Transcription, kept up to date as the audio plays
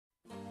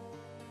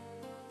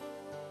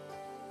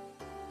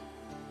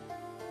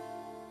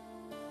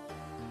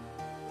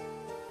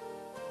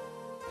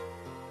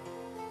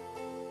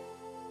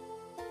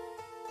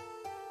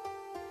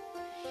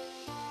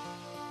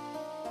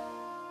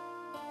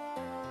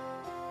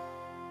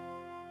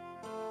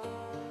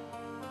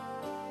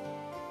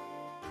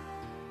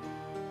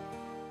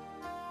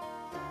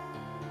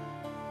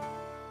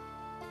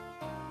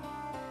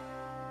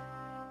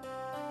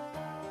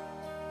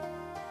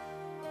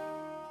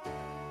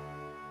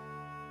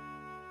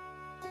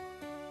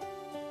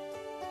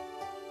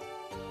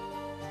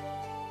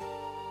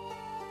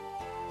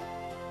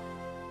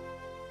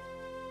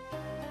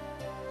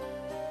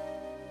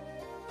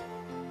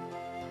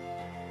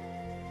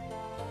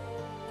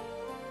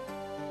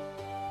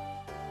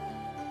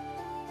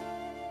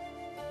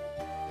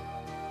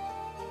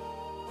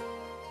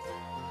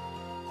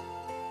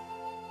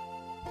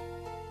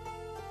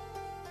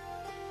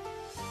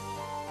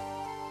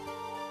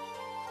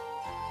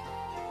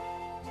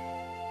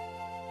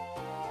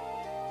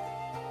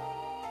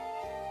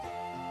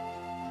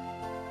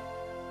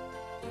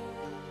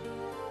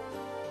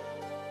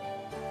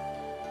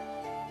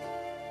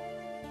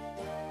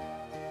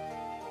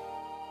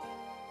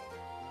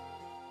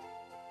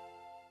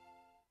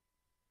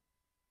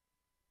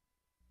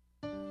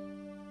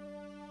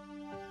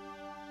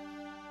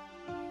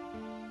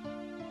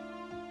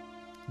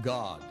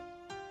God,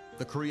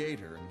 the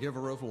creator and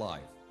giver of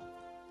life.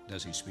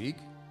 Does he speak?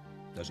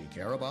 Does he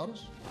care about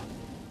us?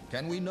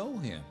 Can we know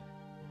him?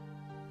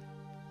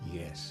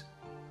 Yes.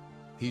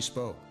 He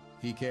spoke,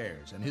 he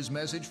cares, and his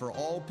message for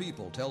all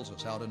people tells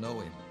us how to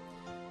know him.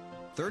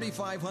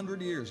 3,500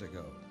 years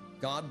ago,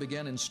 God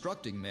began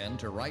instructing men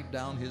to write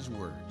down his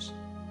words.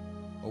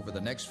 Over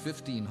the next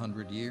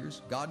 1,500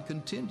 years, God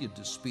continued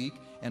to speak,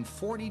 and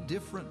 40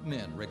 different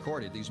men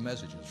recorded these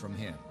messages from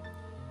him.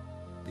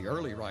 The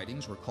early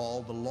writings were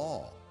called the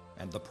Law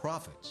and the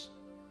Prophets.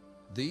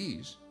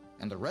 These,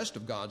 and the rest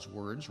of God's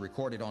words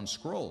recorded on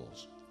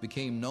scrolls,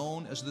 became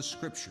known as the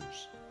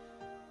Scriptures.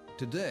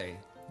 Today,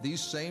 these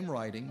same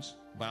writings,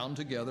 bound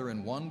together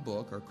in one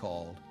book, are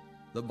called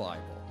the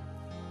Bible.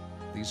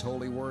 These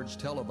holy words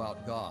tell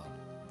about God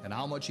and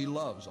how much he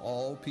loves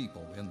all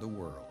people in the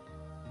world.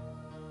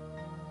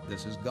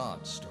 This is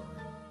God's story.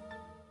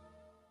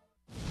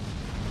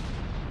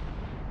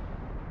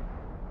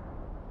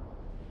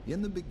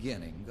 In the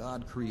beginning,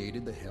 God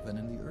created the heaven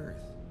and the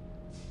earth.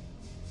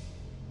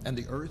 And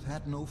the earth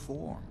had no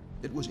form.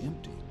 It was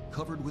empty,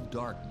 covered with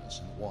darkness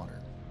and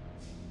water.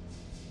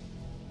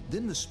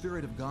 Then the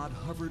Spirit of God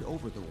hovered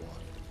over the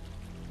water.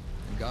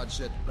 And God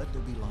said, "Let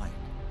there be light."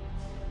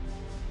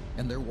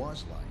 And there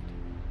was light.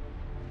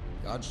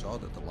 God saw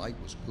that the light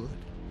was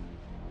good.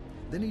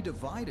 Then he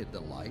divided the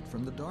light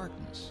from the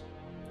darkness.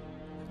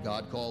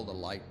 God called the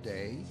light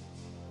day,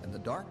 and the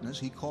darkness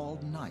he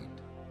called night.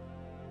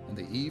 And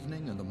the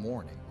evening and the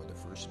morning were the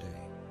first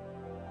day.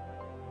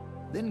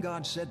 Then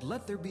God said,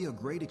 "Let there be a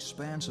great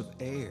expanse of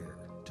air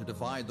to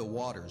divide the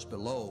waters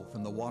below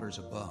from the waters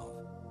above."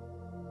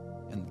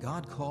 And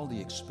God called the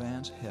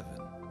expanse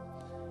heaven.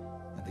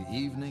 And the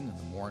evening and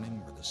the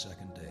morning were the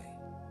second day.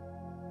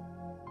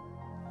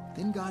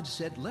 Then God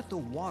said, "Let the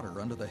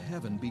water under the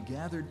heaven be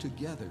gathered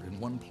together in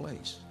one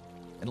place,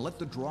 and let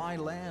the dry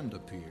land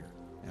appear."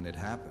 And it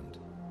happened.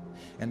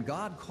 And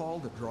God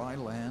called the dry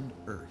land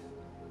earth.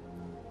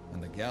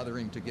 And the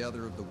gathering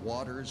together of the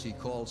waters he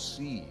called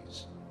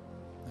seas.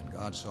 And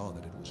God saw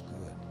that it was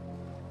good.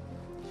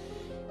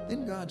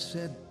 Then God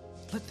said,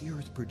 "Let the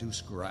earth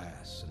produce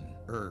grass and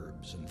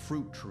herbs and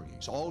fruit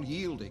trees, all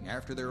yielding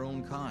after their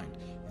own kind."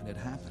 And it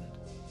happened.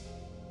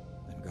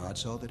 And God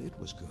saw that it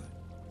was good.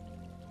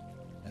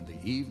 And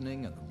the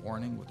evening and the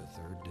morning were the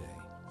third day.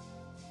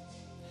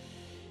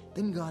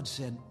 Then God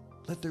said,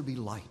 "Let there be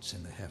lights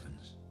in the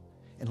heavens,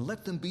 and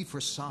let them be for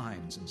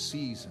signs and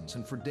seasons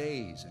and for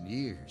days and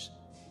years."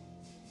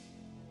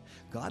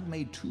 God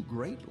made two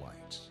great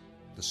lights,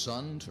 the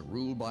sun to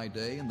rule by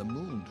day and the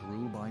moon to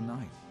rule by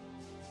night.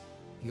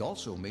 He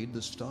also made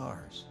the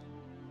stars,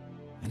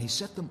 and he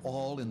set them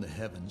all in the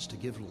heavens to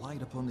give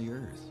light upon the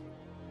earth.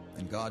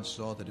 And God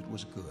saw that it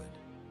was good.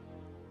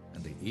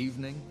 And the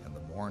evening and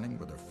the morning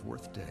were the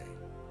fourth day.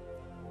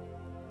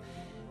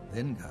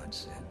 Then God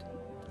said,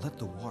 "Let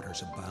the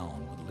waters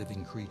abound with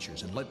living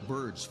creatures, and let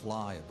birds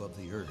fly above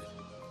the earth."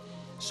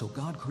 So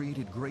God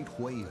created great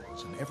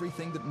whales and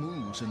everything that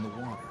moves in the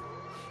water,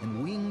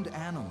 and winged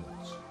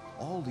animals,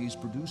 all these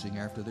producing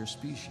after their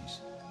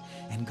species.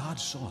 And God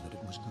saw that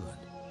it was good.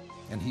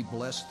 And he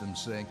blessed them,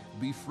 saying,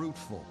 "Be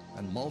fruitful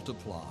and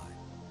multiply."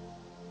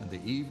 And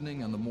the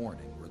evening and the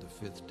morning were the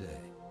fifth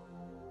day.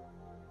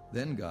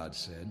 Then God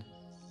said,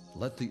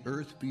 "Let the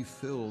earth be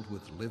filled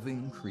with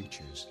living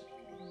creatures."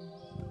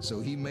 So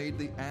he made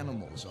the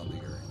animals on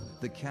the earth,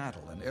 the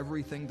cattle, and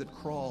everything that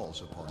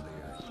crawls upon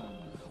the earth,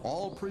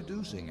 all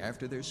producing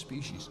after their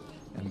species.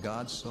 And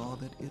God saw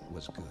that it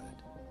was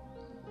good.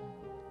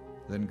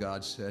 Then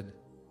God said,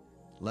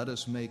 "Let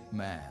us make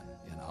man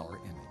in our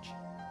image,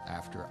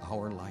 after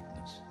our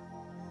likeness."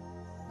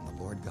 And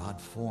the Lord God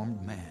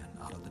formed man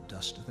out of the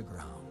dust of the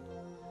ground,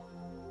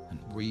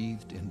 and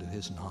breathed into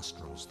his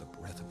nostrils the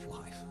breath of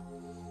life,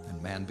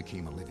 and man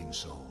became a living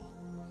soul.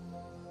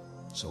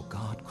 So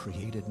God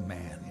created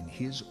man in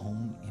his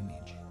own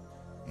image,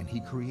 and he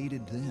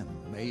created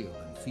them, male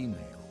and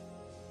female.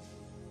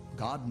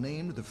 God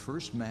named the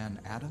first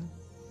man Adam,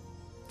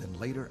 then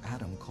later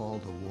Adam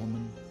called the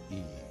woman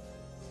Eve.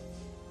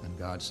 And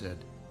God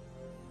said,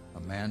 "A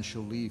man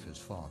shall leave his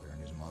father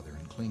and his mother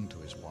and cling to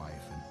his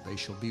wife, and they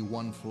shall be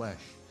one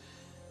flesh."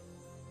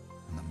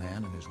 And the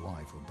man and his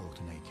wife were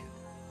both naked,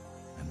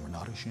 and were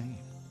not ashamed.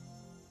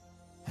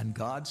 And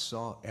God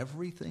saw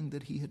everything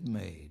that he had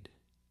made,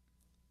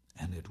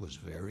 and it was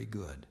very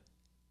good.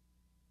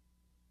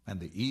 And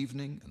the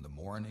evening and the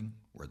morning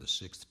were the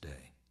sixth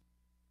day.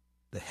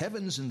 The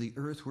heavens and the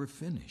earth were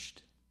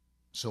finished.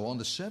 So on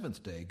the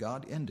seventh day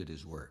God ended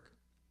his work.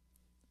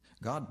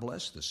 God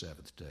blessed the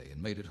seventh day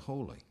and made it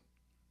holy.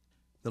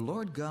 The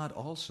Lord God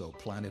also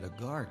planted a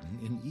garden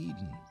in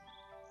Eden,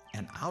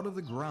 and out of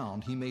the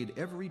ground he made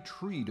every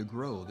tree to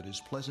grow that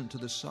is pleasant to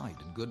the sight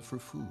and good for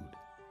food.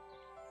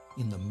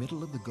 In the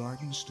middle of the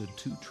garden stood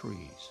two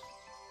trees,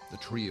 the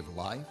tree of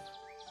life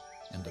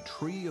and the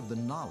tree of the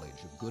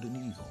knowledge of good and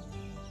evil.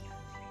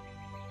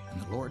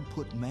 And the Lord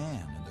put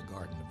man in the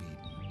Garden of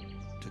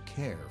Eden to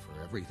care for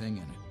everything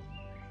in it.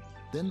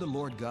 Then the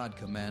Lord God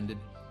commanded,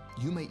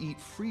 "You may eat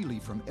freely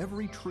from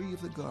every tree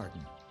of the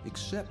garden,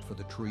 except for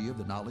the tree of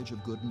the knowledge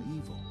of good and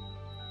evil.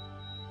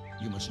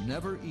 You must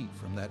never eat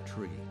from that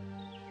tree.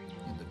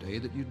 In the day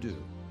that you do,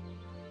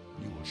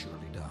 you will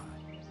surely die.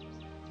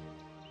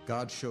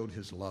 God showed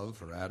his love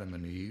for Adam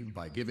and Eve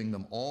by giving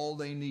them all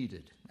they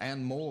needed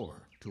and more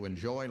to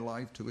enjoy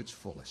life to its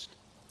fullest.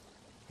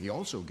 He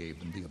also gave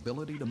them the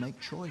ability to make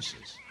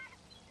choices.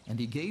 And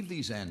he gave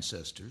these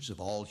ancestors of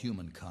all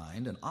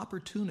humankind an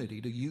opportunity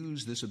to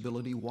use this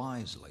ability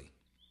wisely.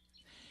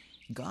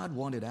 God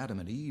wanted Adam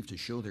and Eve to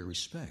show their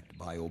respect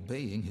by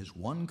obeying his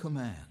one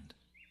command,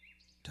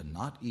 to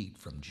not eat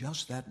from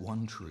just that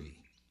one tree.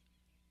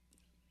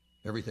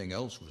 Everything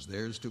else was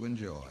theirs to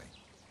enjoy.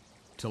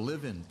 To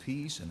live in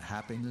peace and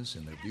happiness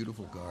in their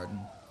beautiful garden,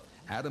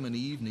 Adam and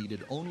Eve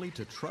needed only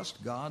to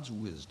trust God's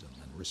wisdom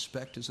and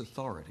respect his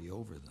authority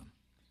over them.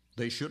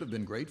 They should have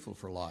been grateful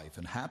for life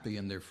and happy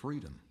in their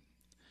freedom.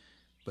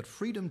 But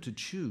freedom to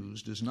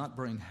choose does not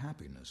bring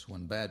happiness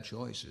when bad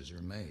choices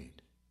are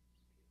made.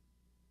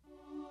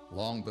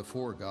 Long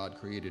before God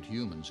created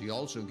humans, he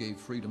also gave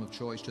freedom of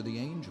choice to the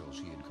angels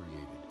he had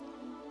created.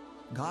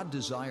 God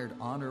desired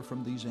honor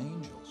from these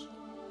angels,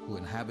 who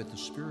inhabit the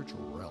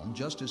spiritual realm,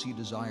 just as he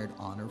desired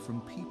honor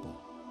from people.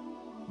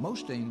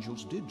 Most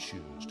angels did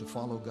choose to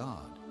follow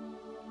God.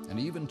 And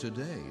even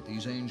today,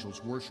 these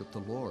angels worship the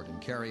Lord and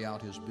carry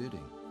out his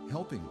bidding,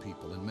 helping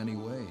people in many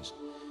ways.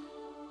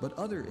 But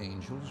other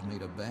angels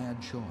made a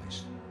bad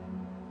choice.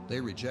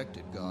 They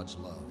rejected God's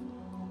love,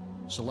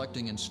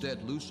 selecting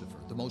instead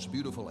Lucifer, the most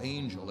beautiful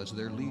angel, as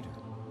their leader.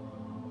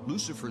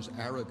 Lucifer's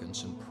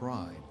arrogance and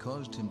pride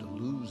caused him to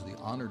lose the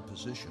honored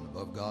position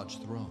above God's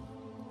throne.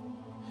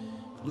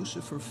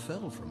 Lucifer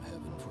fell from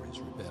heaven for his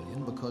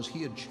rebellion because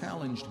he had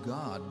challenged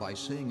God by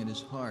saying in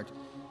his heart,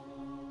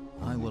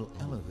 "I will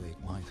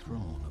elevate my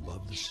throne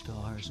above the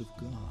stars of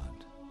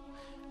God.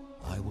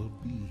 I will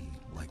be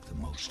like the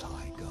Most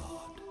High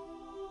God."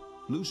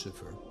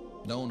 Lucifer,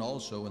 known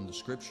also in the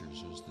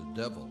scriptures as the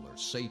devil or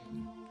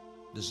Satan,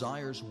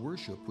 desires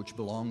worship which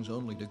belongs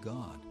only to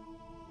God.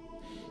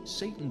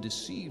 Satan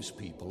deceives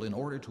people in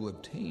order to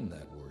obtain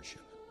that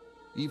worship,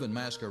 even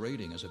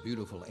masquerading as a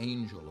beautiful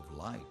angel of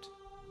light.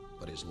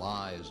 But his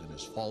lies and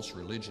his false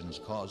religions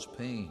cause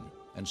pain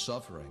and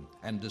suffering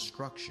and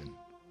destruction.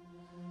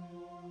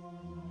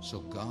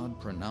 So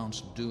God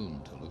pronounced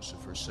doom to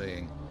Lucifer,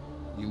 saying,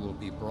 "You will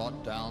be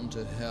brought down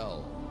to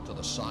hell, to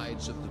the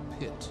sides of the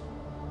pit."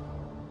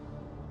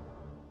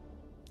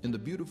 In the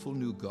beautiful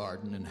new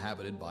garden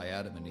inhabited by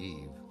Adam and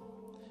Eve,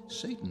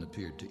 Satan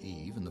appeared to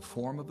Eve in the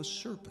form of a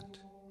serpent.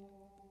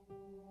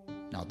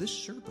 Now this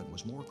serpent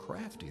was more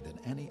crafty than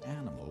any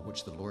animal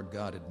which the Lord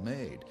God had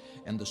made.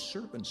 And the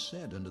serpent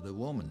said unto the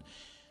woman,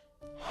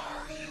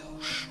 "Are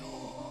you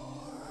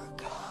sure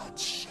God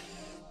said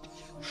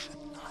you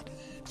should not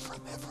eat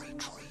from every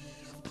tree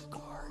of the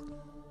garden?"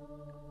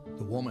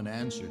 The woman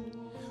answered,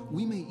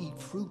 "We may eat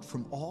fruit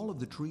from all of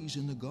the trees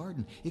in the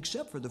garden,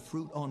 except for the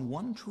fruit on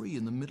one tree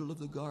in the middle of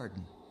the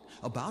garden.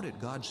 About it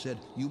God said,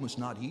 'You must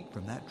not eat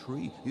from that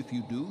tree. If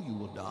you do, you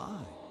will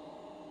die.'"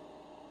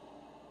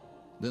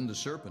 Then the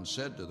serpent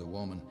said to the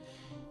woman,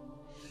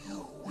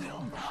 "You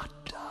will not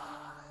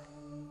die.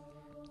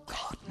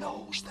 God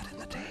knows that in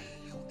the day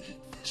you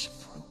eat this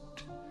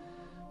fruit,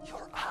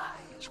 your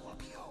eyes will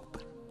be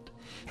opened,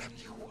 and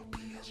you will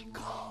be as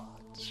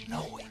gods,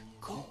 knowing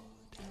good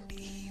and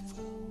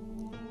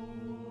evil."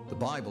 The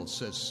Bible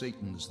says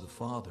Satan is the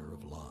father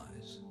of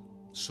lies.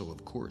 So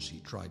of course he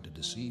tried to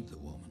deceive the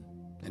woman,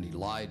 and he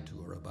lied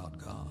to her about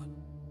God.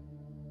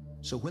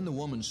 So when the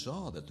woman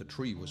saw that the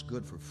tree was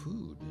good for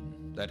food,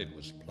 and that it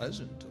was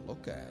pleasant to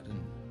look at,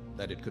 and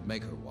that it could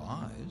make her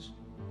wise,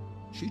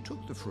 she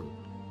took the fruit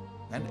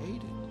and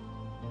ate it,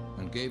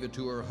 and gave it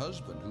to her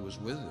husband who was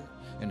with her,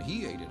 and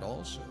he ate it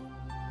also.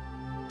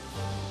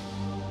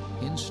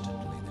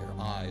 Instantly their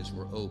eyes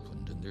were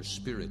opened, and their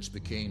spirits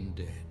became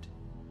dead.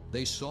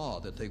 They saw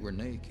that they were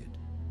naked,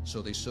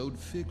 so they sewed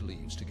fig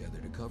leaves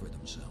together to cover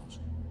themselves.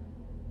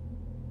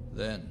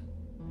 Then,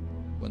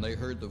 when they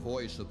heard the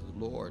voice of the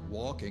Lord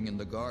walking in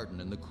the garden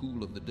in the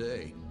cool of the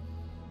day,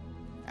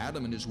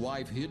 Adam and his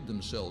wife hid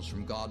themselves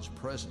from God's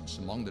presence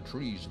among the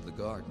trees of the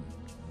garden.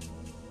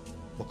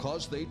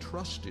 Because they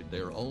trusted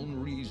their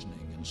own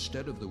reasoning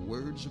instead of the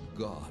words of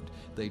God,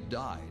 they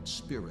died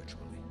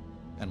spiritually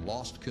and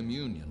lost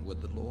communion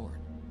with the Lord.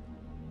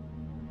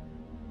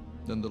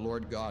 Then the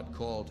Lord God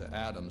called to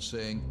Adam,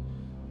 saying,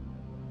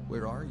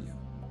 "Where are you?"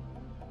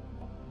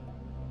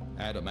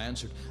 Adam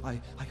answered, I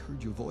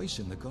heard your voice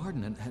in the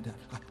garden, and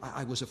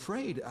I was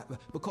afraid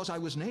because I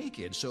was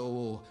naked,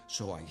 so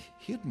I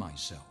hid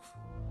myself.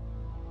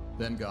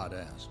 Then God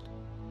asked,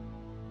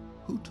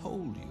 "Who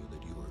told you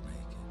that you were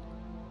naked?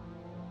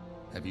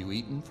 Have you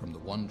eaten from the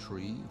one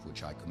tree of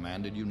which I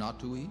commanded you not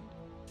to eat?"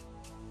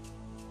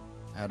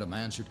 Adam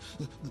answered,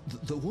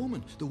 the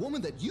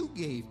woman that you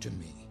gave to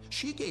me,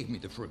 she gave me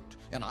the fruit,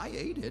 and I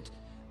ate it."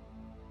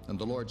 And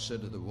the Lord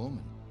said to the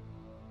woman,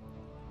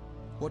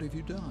 "What have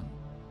you done?"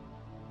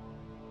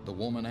 The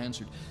woman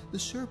answered, "The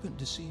serpent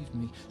deceived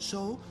me,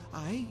 so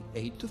I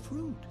ate the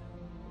fruit."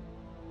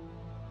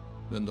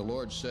 Then the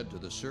Lord said to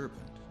the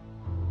serpent,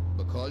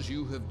 because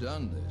you have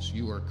done this,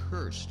 you are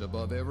cursed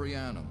above every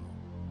animal.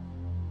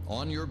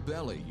 On your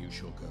belly you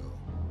shall go,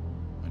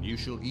 and you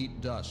shall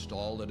eat dust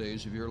all the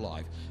days of your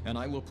life. And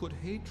I will put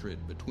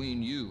hatred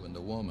between you and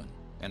the woman,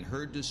 and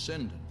her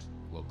descendant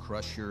will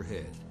crush your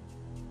head.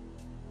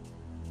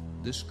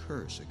 This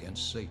curse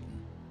against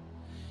Satan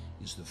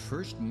is the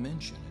first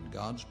mention in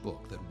God's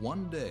book that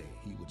one day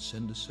he would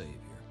send a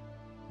Savior,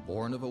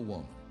 born of a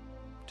woman,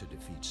 to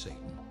defeat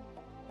Satan.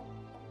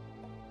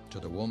 To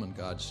the woman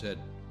God said,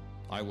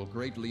 I will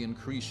greatly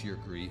increase your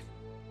grief.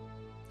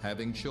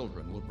 Having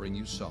children will bring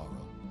you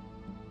sorrow,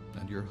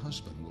 and your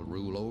husband will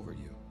rule over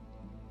you.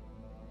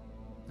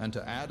 And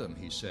to Adam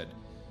he said,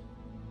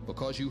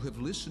 because you have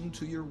listened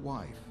to your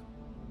wife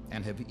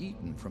and have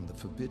eaten from the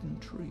forbidden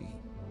tree,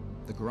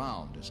 the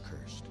ground is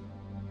cursed.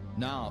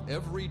 Now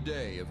every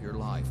day of your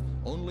life,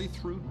 only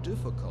through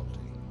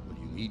difficulty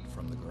will you eat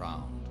from the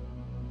ground.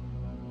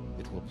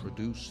 It will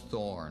produce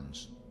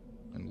thorns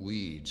and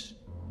weeds,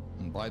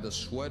 and by the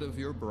sweat of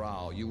your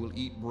brow you will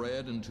eat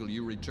bread until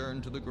you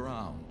return to the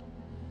ground.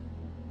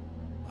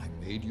 I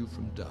made you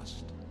from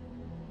dust,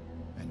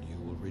 and you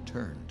will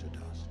return to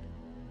dust.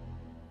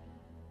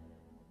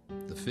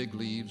 The fig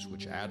leaves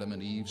which Adam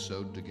and Eve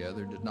sewed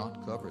together did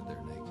not cover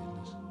their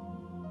nakedness.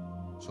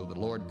 So the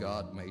Lord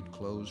God made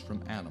clothes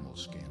from animal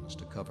skins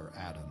to cover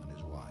Adam and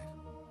his wife.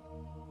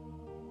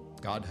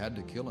 God had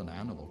to kill an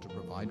animal to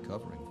provide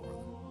covering for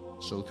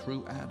them. So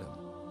through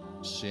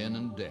Adam, sin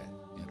and death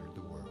entered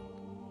the world.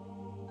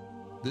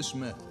 This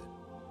method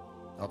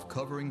of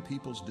covering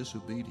people's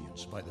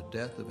disobedience by the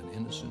death of an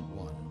innocent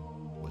one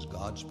was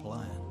God's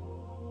plan,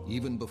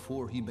 even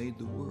before he made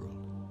the world.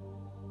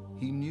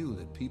 He knew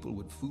that people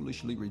would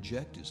foolishly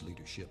reject his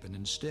leadership and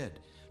instead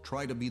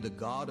try to be the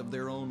God of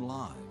their own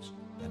lives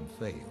and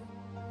fail.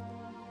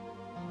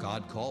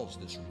 God calls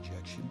this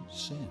rejection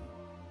sin.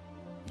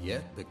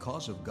 Yet,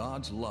 because of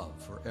God's love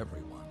for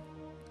everyone,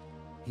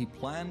 he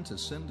planned to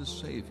send a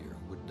Savior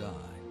who would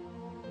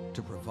die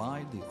to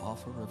provide the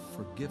offer of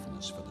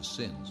forgiveness for the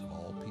sins of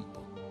all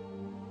people.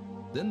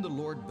 Then the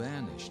Lord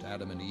banished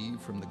Adam and Eve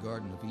from the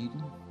Garden of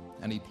Eden,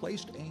 and he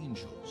placed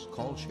angels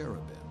called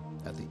cherubim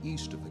at the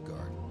east of the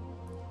garden,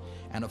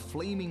 and a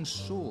flaming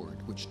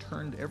sword which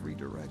turned every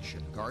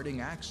direction,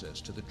 guarding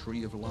access to the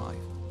tree of life.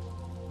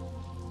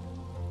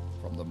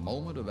 From the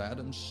moment of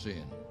Adam's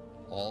sin,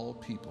 all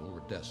people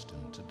were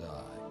destined to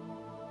die.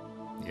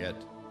 Yet,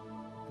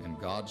 in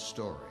God's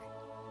story,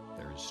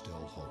 there is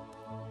still hope.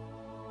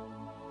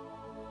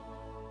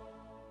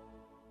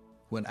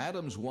 When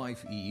Adam's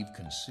wife Eve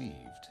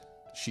conceived,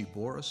 she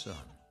bore a son.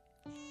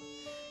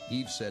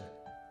 Eve said,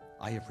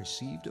 I have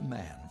received a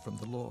man from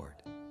the Lord.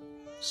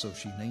 So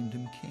she named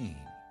him Cain.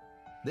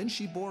 Then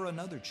she bore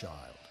another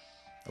child,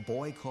 a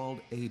boy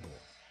called Abel.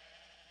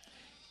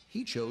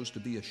 He chose to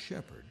be a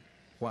shepherd,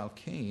 while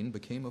Cain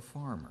became a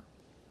farmer.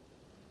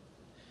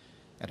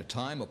 At a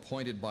time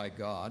appointed by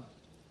God,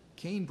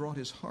 Cain brought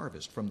his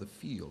harvest from the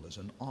field as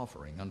an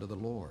offering unto the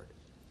Lord.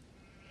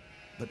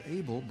 But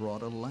Abel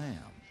brought a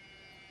lamb.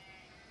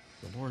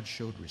 The Lord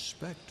showed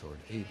respect toward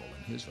Abel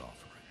and his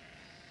offering,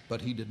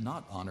 but he did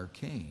not honor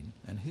Cain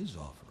and his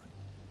offering.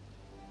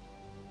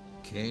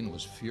 Cain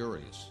was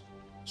furious,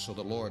 so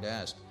the Lord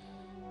asked,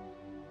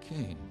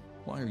 Cain,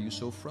 why are you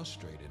so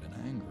frustrated and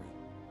angry?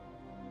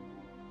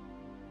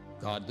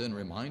 God then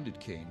reminded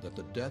Cain that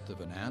the death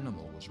of an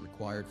animal was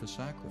required for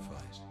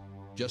sacrifice.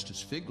 Just as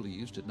fig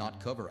leaves did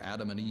not cover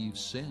Adam and Eve's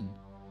sin,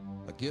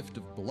 a gift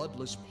of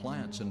bloodless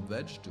plants and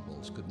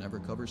vegetables could never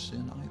cover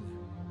sin either.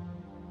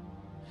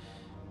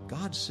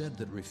 God said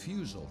that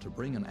refusal to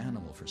bring an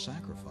animal for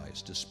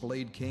sacrifice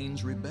displayed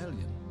Cain's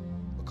rebellion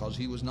because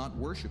he was not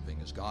worshiping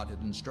as God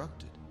had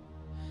instructed.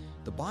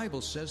 The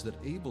Bible says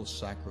that Abel's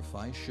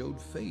sacrifice showed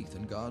faith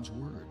in God's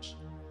words,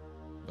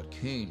 but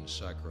Cain's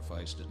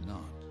sacrifice did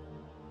not.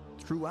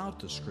 Throughout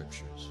the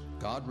Scriptures,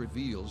 God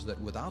reveals that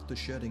without the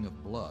shedding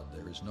of blood,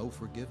 there is no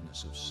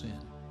forgiveness of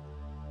sin.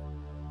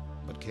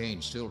 But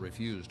Cain still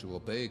refused to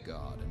obey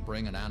God and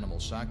bring an animal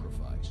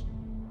sacrifice.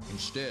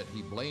 Instead,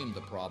 he blamed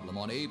the problem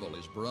on Abel,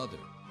 his brother.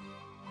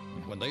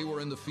 And when they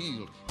were in the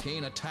field,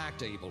 Cain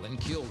attacked Abel and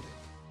killed him.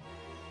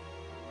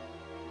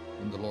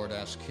 And the Lord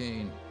asked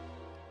Cain,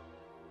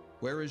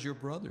 where is your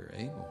brother,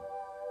 Abel?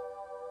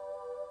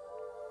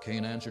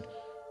 Cain answered,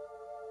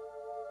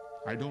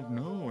 I don't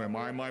know. Am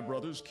I my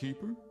brother's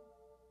keeper?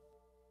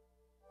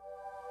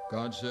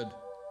 God said,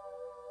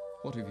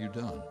 what have you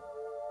done?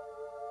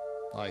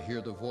 I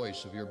hear the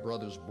voice of your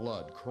brother's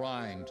blood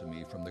crying to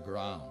me from the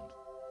ground.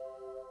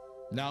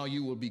 Now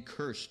you will be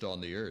cursed on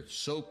the earth,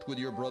 soaked with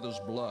your brother's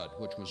blood,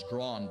 which was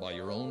drawn by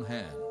your own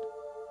hand.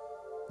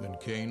 Then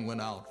Cain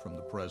went out from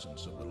the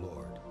presence of the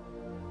Lord.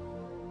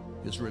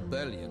 His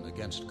rebellion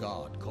against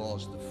God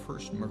caused the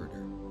first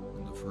murder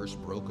and the first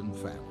broken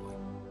family.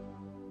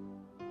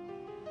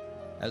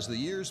 As the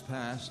years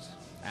passed,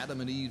 Adam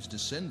and Eve's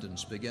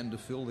descendants began to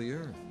fill the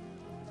earth.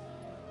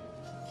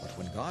 But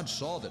when God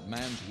saw that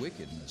man's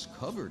wickedness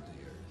covered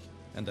the earth,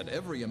 and that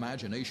every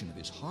imagination of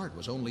his heart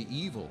was only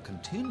evil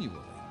continually,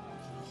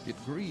 it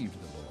grieved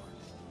the Lord.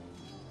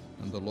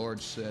 And the Lord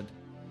said,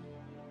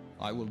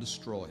 I will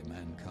destroy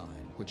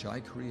mankind, which I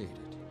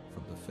created,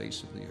 from the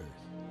face of the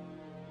earth.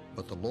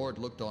 But the Lord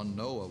looked on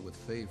Noah with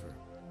favor.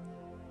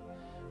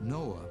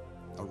 Noah,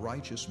 a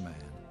righteous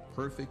man,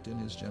 perfect in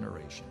his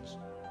generations,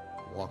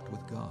 walked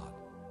with God.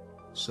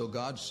 So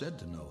God said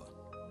to Noah,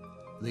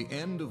 the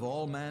end of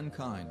all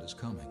mankind is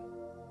coming.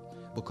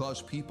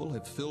 Because people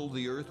have filled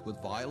the earth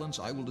with violence,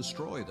 I will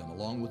destroy them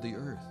along with the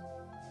earth.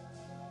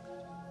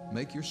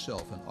 Make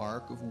yourself an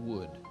ark of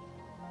wood.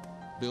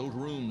 Build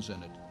rooms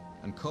in it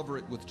and cover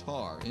it with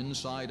tar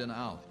inside and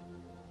out.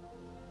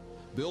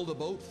 Build a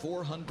boat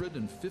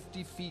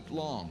 450 feet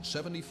long,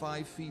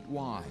 75 feet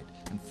wide,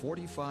 and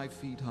 45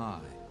 feet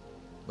high,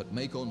 but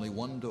make only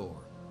one door.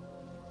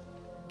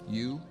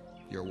 You,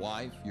 your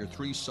wife, your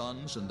 3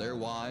 sons, and their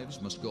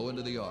wives must go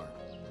into the ark.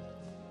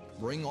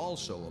 Bring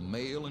also a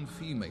male and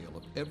female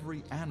of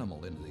every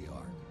animal into the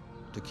ark,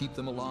 to keep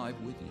them alive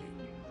with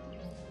you.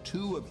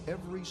 2 of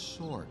every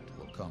sort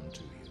will come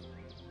to you.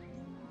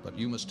 But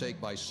you must take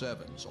by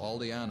 7s all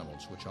the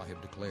animals which I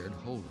have declared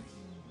holy.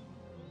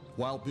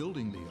 While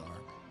building the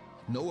ark,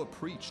 Noah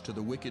preached to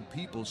the wicked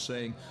people,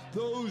 saying,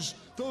 Those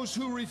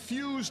who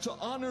refuse to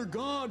honor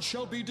God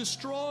shall be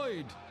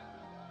destroyed.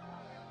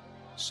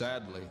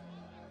 Sadly,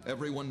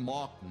 everyone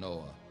mocked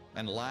Noah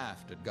and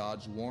laughed at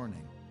God's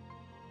warning.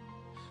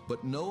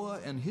 But Noah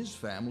and his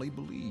family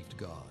believed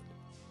God.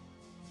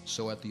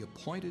 So at the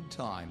appointed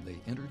time they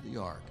entered the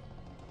ark,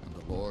 and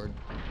the Lord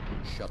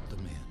shut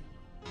them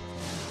in.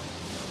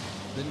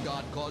 Then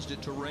God caused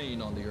it to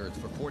rain on the earth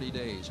for 40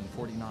 days and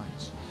 40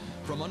 nights.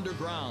 From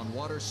underground,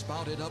 water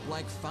spouted up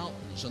like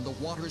fountains, and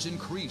the waters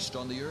increased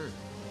on the earth.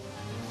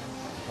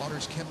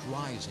 Waters kept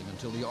rising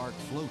until the ark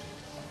floated.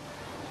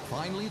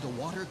 Finally, the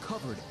water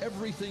covered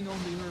everything on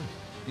the earth,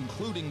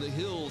 including the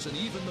hills and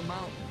even the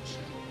mountains.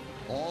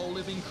 All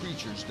living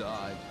creatures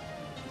died.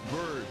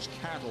 Birds,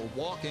 cattle,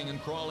 walking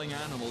and crawling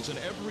animals, and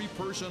every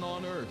person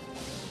on earth.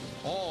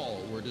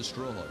 All were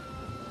destroyed,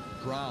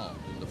 drowned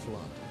in the flood.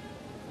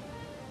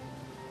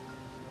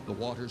 The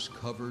waters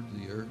covered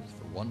the earth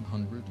for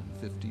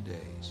 150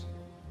 days.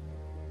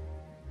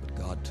 But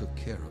God took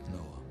care of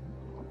Noah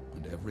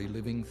and every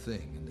living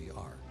thing in the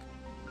ark.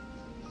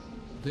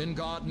 Then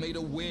God made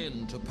a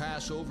wind to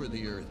pass over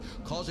the earth,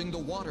 causing the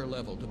water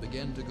level to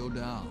begin to go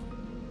down.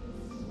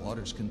 The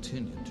waters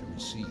continued to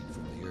recede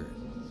from the earth.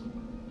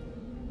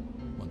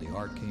 When the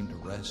ark came to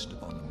rest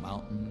upon the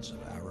mountains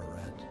of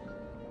Ararat,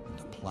 and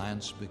the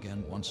plants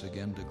began once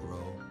again to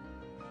grow,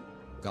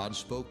 God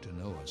spoke to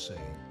Noah,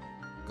 saying,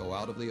 Go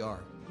out of the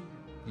ark,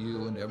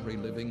 you and every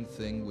living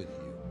thing with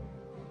you.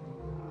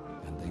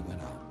 And they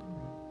went out.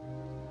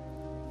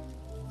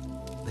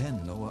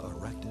 Then Noah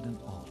erected an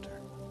altar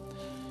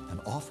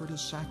and offered a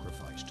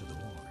sacrifice to the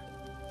Lord.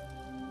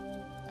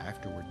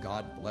 Afterward,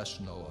 God blessed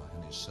Noah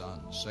and his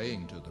sons,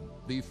 saying to them,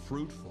 Be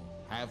fruitful,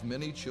 have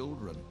many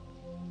children,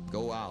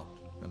 go out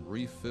and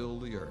refill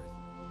the earth.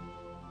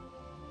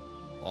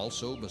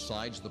 Also,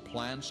 besides the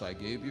plants I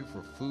gave you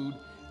for food,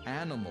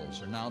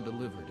 animals are now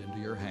delivered into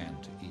your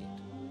hand to eat.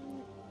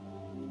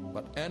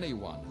 But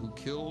anyone who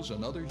kills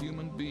another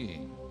human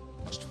being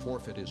must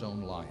forfeit his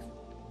own life,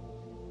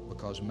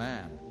 because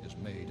man is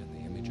made in the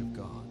image of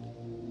God.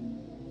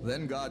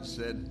 Then God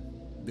said,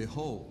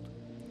 Behold,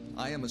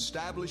 I am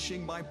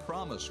establishing my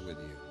promise with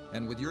you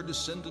and with your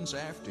descendants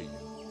after you.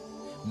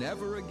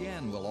 Never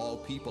again will all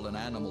people and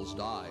animals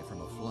die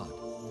from a flood.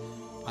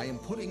 I am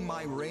putting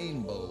my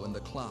rainbow in the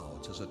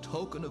clouds as a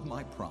token of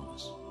my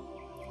promise.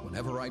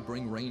 Whenever I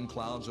bring rain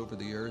clouds over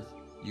the earth,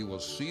 you will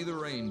see the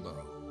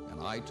rainbow,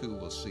 and I too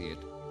will see it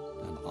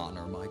and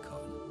honor my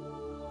covenant.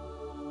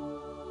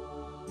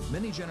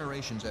 Many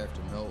generations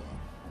after Noah,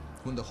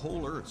 when the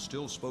whole earth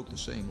still spoke the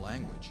same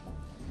language,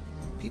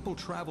 people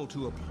traveled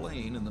to a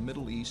plain in the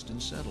Middle East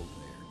and settled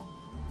there.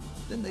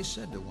 Then they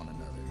said to one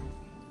another,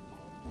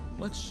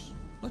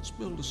 Let's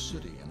build a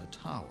city and a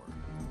tower,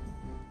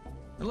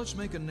 and let's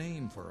make a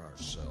name for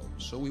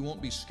ourselves so we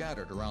won't be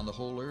scattered around the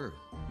whole earth.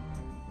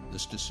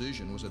 This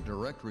decision was a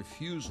direct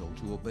refusal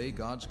to obey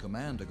God's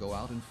command to go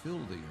out and fill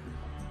the earth.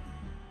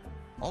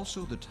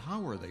 Also, the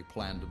tower they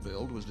planned to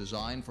build was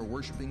designed for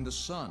worshiping the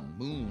sun,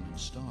 moon, and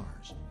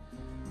stars.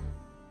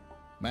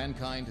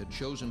 Mankind had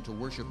chosen to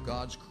worship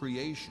God's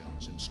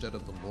creations instead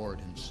of the Lord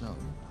himself.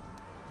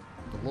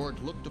 The Lord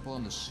looked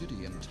upon the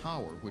city and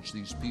tower which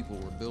these people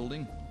were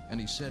building, and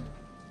he said,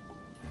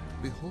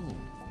 Behold,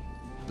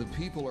 the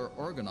people are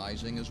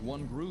organizing as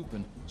one group,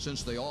 and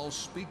since they all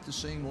speak the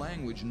same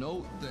language,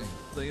 no thing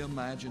they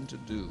imagine to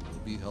do will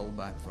be held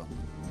back from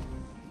them.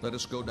 Let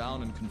us go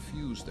down and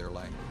confuse their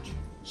language,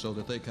 so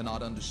that they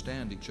cannot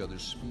understand each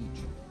other's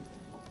speech.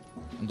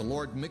 And the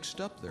Lord mixed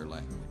up their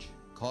language,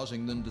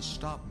 causing them to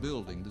stop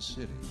building the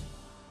city.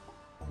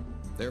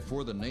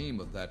 Therefore the name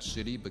of that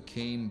city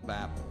became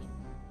Babel,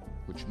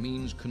 which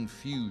means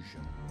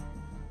confusion,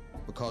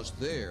 because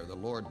there the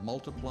Lord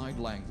multiplied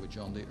language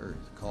on the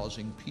earth,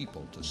 causing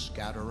people to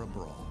scatter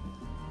abroad.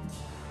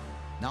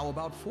 Now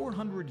about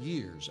 400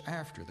 years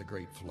after the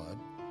great flood,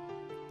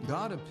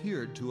 God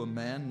appeared to a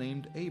man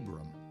named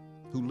Abram,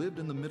 who lived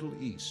in the Middle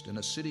East in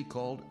a city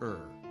called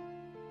Ur.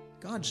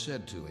 God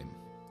said to him,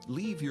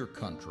 "Leave your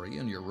country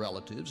and your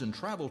relatives and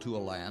travel to a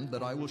land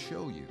that I will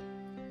show you.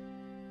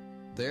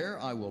 There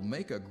I will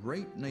make a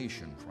great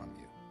nation from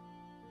you,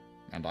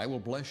 and I will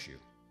bless you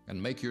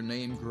and make your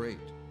name great.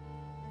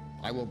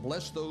 I will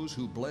bless those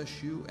who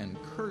bless you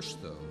and curse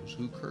those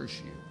who curse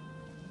you.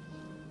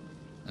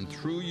 And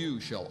through you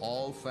shall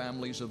all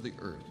families of the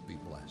earth be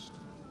blessed."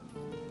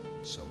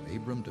 So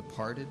Abram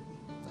departed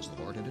as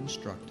the Lord had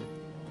instructed,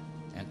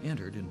 and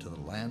entered into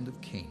the land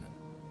of Canaan.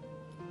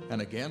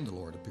 And again the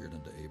Lord appeared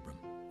unto Abram,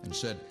 and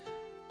said,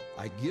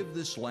 "I give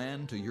this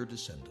land to your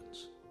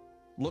descendants.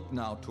 Look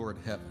now toward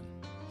heaven,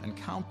 and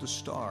count the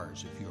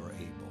stars if you are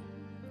able.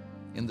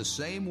 In the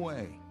same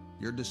way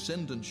your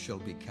descendants shall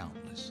be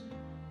countless."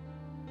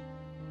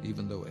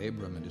 Even though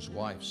Abram and his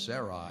wife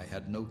Sarai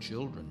had no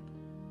children,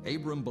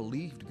 Abram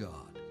believed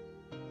God,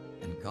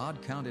 and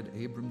God counted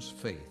Abram's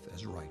faith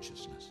as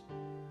righteousness.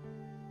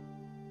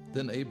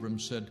 Then Abram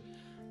said,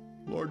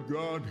 "Lord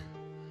God,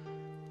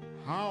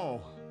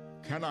 how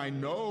can I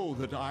know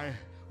that I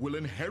will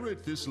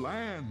inherit this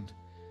land?"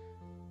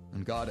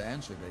 And God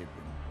answered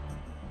Abram,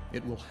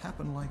 "It will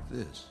happen like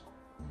this.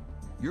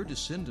 Your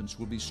descendants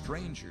will be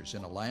strangers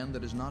in a land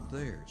that is not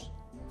theirs,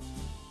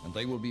 and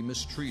they will be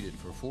mistreated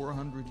for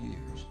 400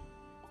 years.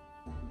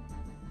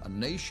 A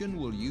nation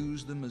will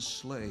use them as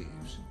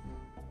slaves,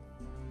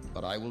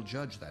 but I will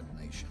judge that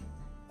nation.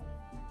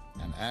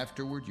 And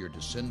afterward your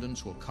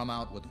descendants will come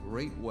out with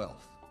great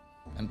wealth,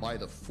 and by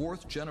the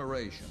 4th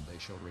generation they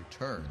shall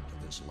return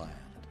to this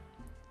land."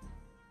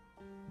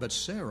 But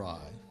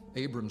Sarai,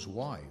 Abram's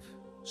wife,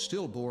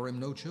 still bore him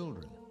no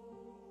children.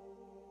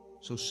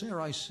 So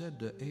Sarai said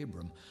to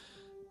Abram,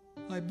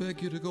 "I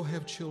beg you to go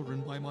have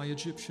children by my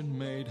Egyptian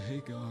maid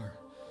Hagar,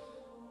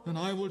 and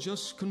I will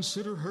just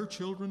consider her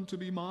children to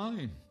be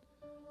mine."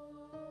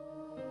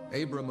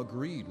 Abram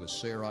agreed with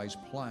Sarai's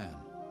plan.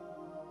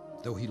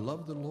 Though he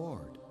loved the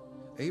Lord,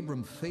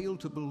 Abram failed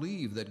to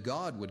believe that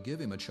God would give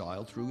him a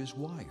child through his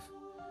wife.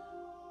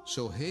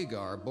 So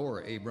Hagar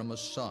bore Abram a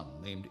son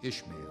named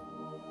Ishmael.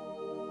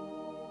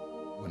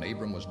 When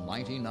Abram was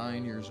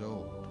 99 years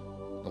old,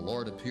 the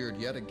Lord appeared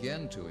yet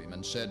again to him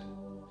and said,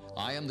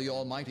 "I am the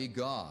Almighty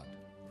God.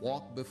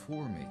 Walk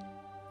before me.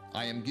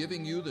 I am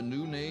giving you the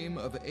new name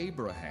of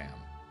Abraham,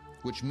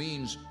 which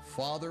means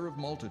father of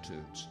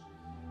multitudes.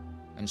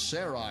 And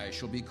Sarai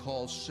shall be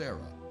called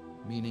Sarah,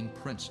 meaning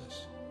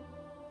princess.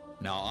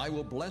 Now I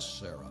will bless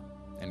Sarah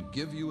and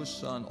give you a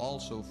son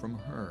also from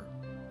her,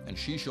 and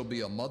she shall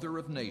be a mother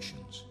of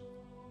nations."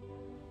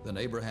 Then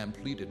Abraham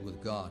pleaded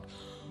with God,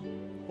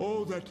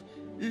 "Oh, that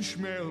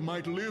Ishmael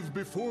might live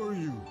before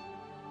you."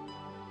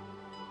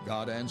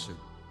 God answered,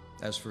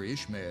 "As for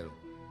Ishmael,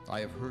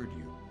 I have heard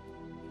you.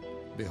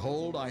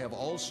 Behold, I have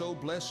also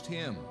blessed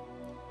him,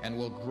 and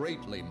will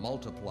greatly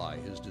multiply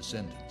his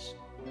descendants,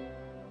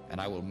 and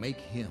I will make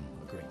him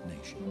a great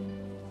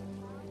nation."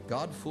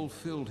 God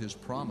fulfilled his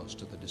promise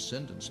to the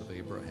descendants of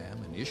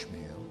Abraham and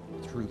Ishmael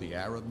through the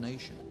Arab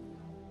nation.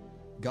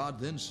 God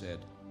then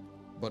said,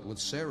 "But with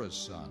Sarah's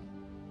son,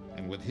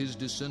 and with his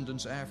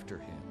descendants after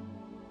him,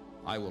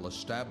 I will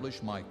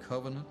establish my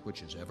covenant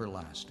which is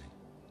everlasting."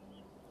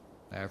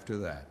 After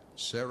that,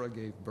 Sarah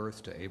gave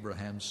birth to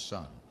Abraham's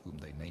son, whom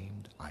they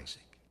named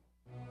Isaac.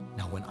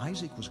 Now when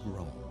Isaac was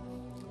grown,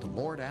 the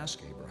Lord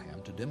asked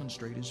Abraham to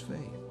demonstrate his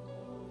faith.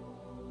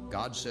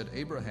 God said,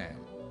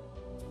 "Abraham,"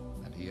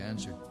 and he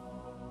answered,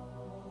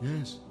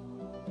 "Yes,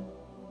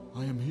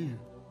 I am here."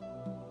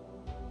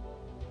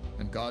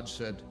 And God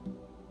said,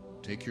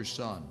 "Take your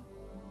son,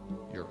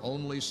 your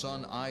only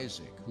son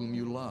Isaac, whom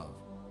you love,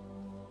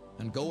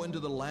 and go into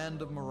the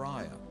land of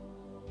Moriah,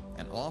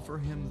 and offer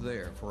him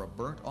there for a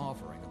burnt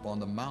offering upon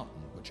the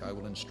mountain which I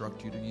will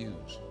instruct you to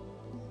use."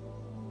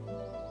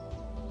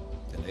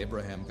 Then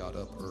Abraham got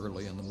up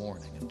early in the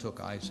morning and took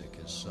Isaac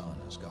his son,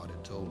 as God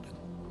had told him.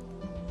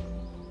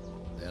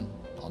 Then,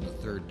 on the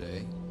 3rd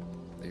day,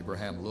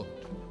 Abraham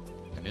looked,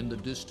 and in the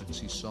distance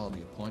he saw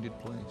the appointed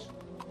place.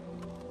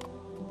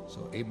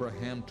 So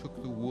Abraham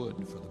took the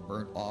wood for the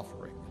burnt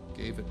offering and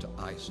gave it to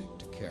Isaac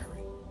to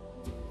carry.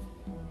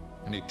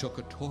 And he took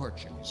a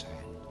torch in his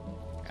hand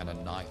and a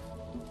knife,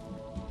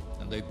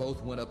 and they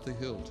both went up the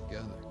hill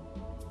together.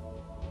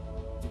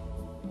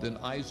 Then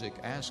Isaac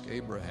asked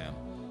Abraham,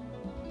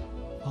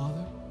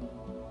 "Father,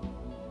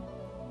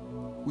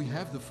 we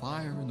have the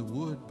fire and the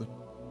wood, but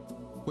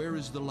where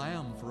is the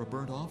lamb for a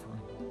burnt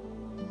offering?"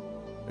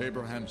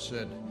 Abraham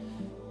said,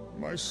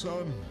 "My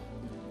son,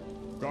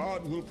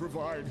 God will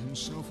provide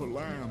himself a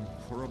lamb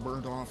for a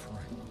burnt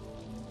offering."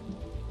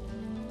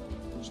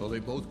 So they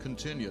both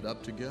continued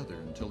up together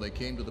until they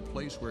came to the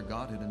place where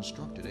God had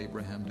instructed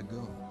Abraham to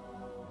go.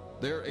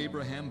 There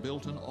Abraham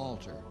built an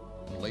altar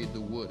and laid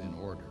the wood in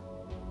order.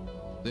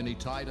 Then he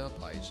tied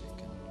up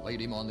Isaac and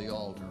laid him on the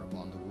altar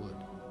upon the wood.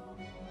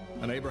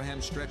 And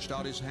Abraham stretched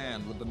out his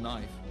hand with the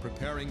knife,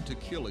 preparing to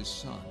kill his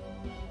son.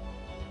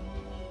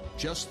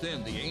 Just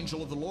then the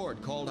angel of the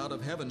Lord called out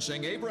of heaven,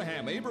 saying,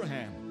 "Abraham,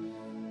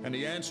 Abraham!" And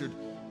he answered,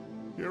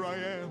 "Here I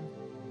am."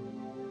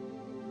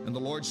 And the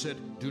Lord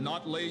said, "Do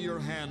not lay your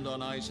hand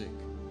on Isaac,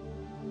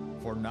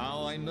 For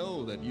now I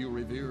know that you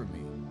revere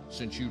me,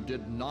 since you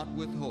did not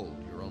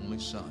withhold your only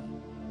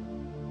son."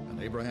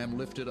 And Abraham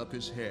lifted up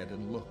his head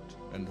and looked,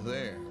 and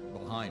there,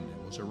 behind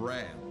him, was a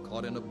ram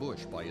caught in a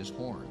bush by his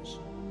horns.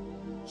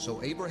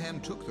 So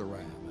Abraham took the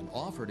ram and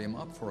offered him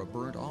up for a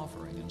burnt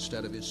offering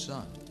instead of his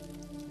son.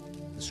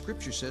 The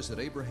scripture says that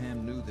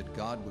Abraham knew that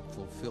God would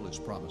fulfill his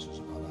promises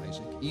about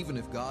Isaac, even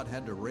if God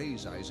had to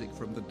raise Isaac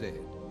from the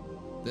dead.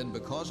 Then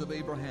because of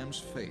Abraham's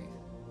faith,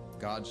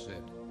 God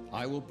said,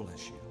 "I will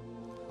bless you.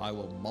 I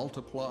will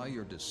multiply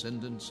your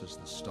descendants as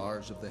the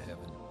stars of the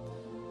heaven,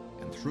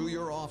 and through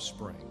your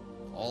offspring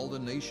all the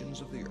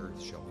nations of the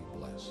earth shall be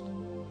blessed,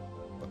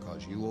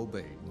 because you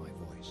obeyed my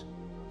voice."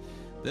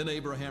 Then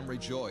Abraham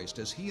rejoiced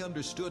as he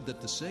understood that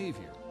the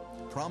Savior,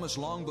 promised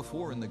long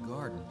before in the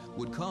garden,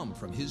 would come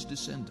from his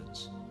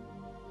descendants.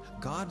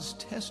 God's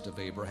test of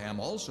Abraham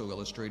also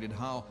illustrated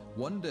how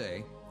one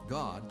day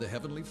God, the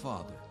Heavenly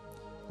Father,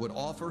 would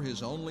offer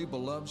his only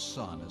beloved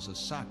son as a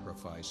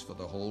sacrifice for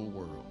the whole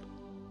world.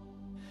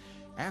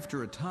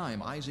 After a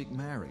time, Isaac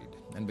married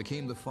and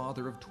became the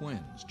father of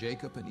twins,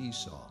 Jacob and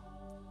Esau.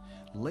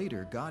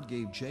 Later, God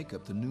gave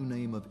Jacob the new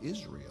name of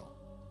Israel,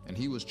 and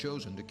he was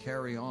chosen to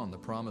carry on the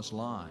promised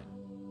line.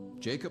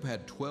 Jacob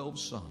had 12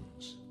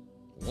 sons.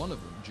 One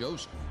of them,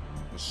 Joseph,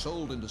 was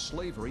sold into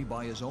slavery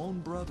by his own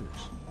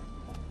brothers.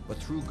 But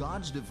through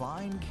God's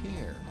divine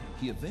care,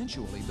 he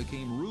eventually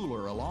became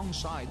ruler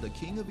alongside the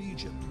king of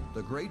Egypt,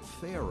 the great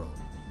Pharaoh.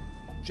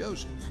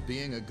 Joseph,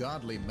 being a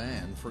godly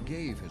man,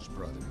 forgave his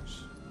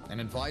brothers and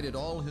invited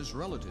all his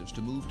relatives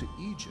to move to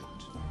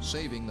Egypt,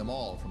 saving them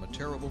all from a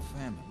terrible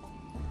famine.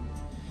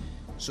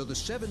 So the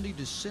 70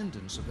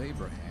 descendants of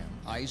Abraham,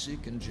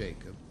 Isaac, and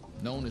Jacob,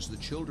 known as the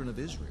children of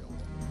Israel,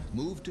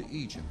 moved to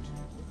Egypt,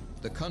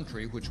 the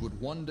country which would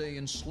one day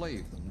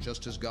enslave them,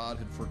 just as God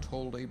had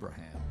foretold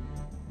Abraham.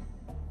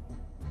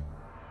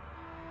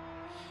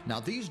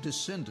 Now these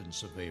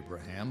descendants of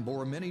Abraham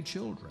bore many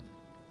children,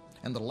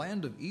 and the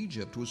land of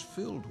Egypt was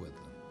filled with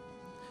them.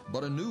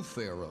 But a new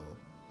Pharaoh,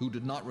 who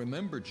did not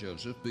remember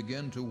Joseph,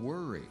 began to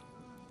worry.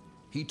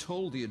 He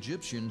told the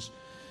Egyptians,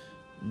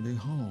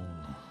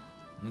 "Behold,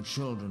 the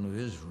children of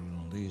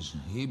Israel, these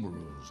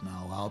Hebrews,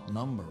 now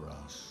outnumber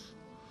us.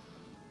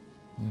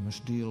 We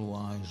must deal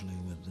wisely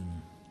with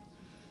them.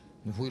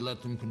 If we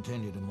let them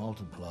continue to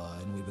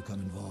multiply and we become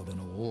involved in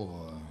a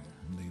war,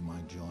 they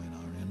might join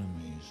our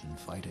enemies and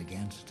fight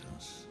against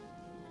us."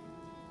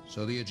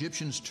 So the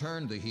Egyptians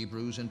turned the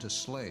Hebrews into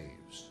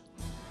slaves.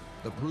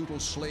 The brutal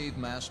slave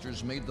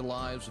masters made the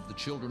lives of the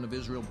children of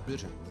Israel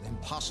bitter with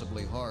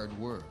impossibly hard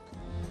work.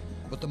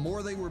 But the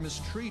more they were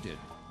mistreated,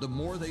 the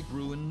more they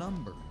grew in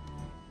number.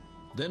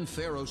 Then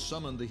Pharaoh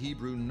summoned the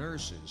Hebrew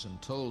nurses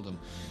and told them,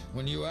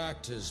 "When you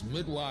act as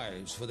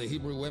midwives for the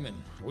Hebrew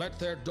women, let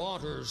their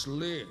daughters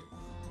live.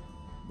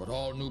 But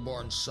all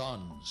newborn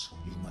sons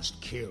you must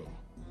kill."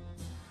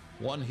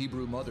 One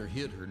Hebrew mother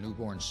hid her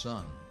newborn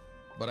son,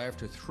 but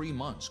after 3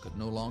 months could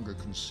no longer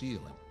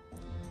conceal him.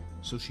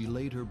 So she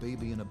laid her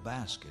baby in a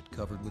basket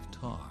covered with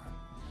tar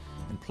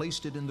and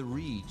placed it in the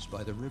reeds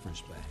by the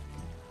river's bank.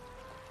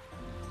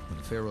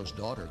 When Pharaoh's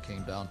daughter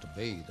came down to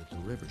bathe at the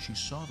river, she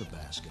saw the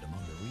basket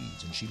among the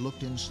reeds, and she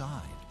looked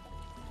inside.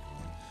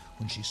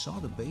 When she saw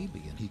the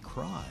baby and he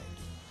cried,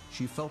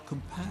 she felt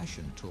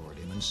compassion toward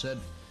him and said,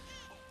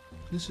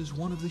 "This is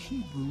one of the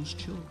Hebrews'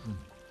 children."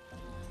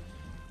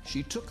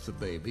 She took the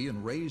baby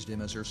and raised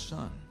him as her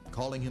son,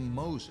 calling him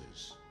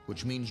Moses,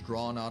 which means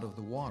drawn out of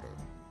the water.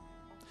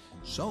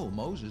 So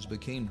Moses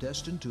became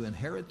destined to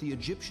inherit the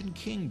Egyptian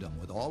kingdom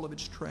with all of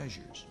its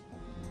treasures.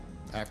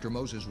 After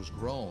Moses was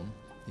grown,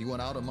 he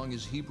went out among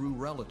his Hebrew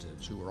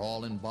relatives who were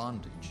all in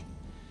bondage.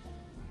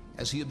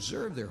 As he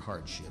observed their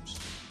hardships,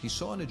 he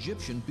saw an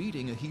Egyptian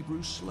beating a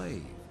Hebrew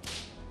slave.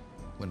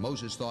 When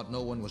Moses thought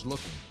no one was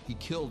looking, he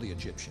killed the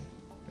Egyptian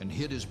and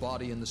hid his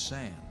body in the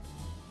sand.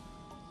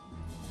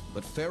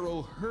 But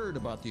Pharaoh heard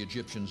about the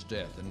Egyptian's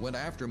death and went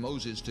after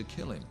Moses to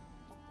kill him.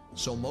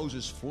 So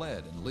Moses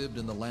fled and lived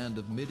in the land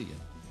of Midian.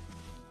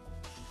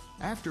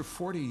 After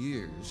 40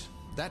 years,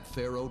 that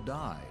Pharaoh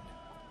died.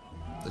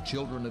 The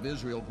children of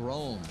Israel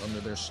groaned under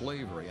their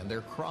slavery, and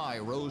their cry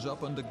rose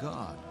up unto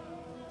God.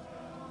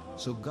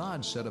 So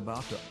God set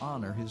about to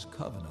honor his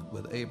covenant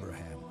with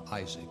Abraham,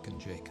 Isaac, and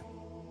Jacob.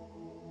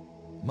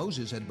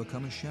 Moses had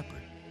become a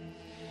shepherd,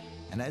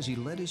 and as he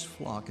led his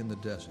flock in the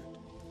desert,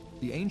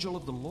 the angel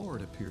of the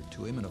Lord appeared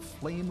to him in a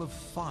flame of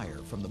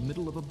fire from the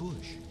middle of a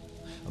bush.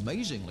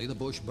 Amazingly, the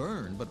bush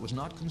burned but was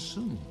not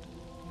consumed.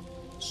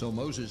 So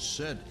Moses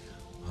said,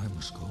 "I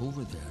must go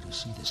over there to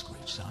see this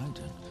great sight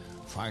and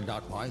find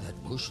out why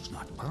that bush is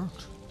not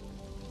burnt."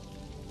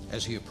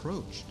 As he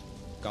approached,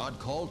 God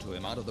called to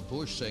him out of the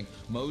bush, saying,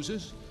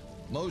 "Moses,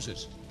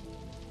 Moses."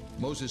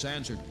 Moses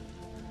answered,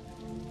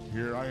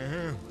 "Here I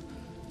am."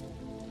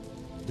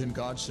 Then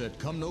God said,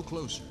 "Come no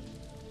closer.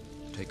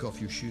 Take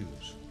off your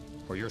shoes,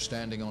 for you're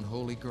standing on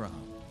holy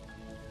ground.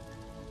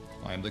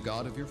 I am the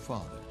God of your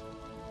father,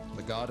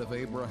 the God of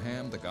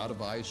Abraham, the God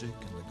of Isaac,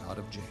 and the God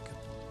of Jacob."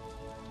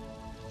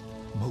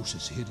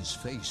 Moses hid his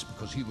face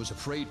because he was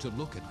afraid to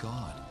look at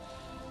God.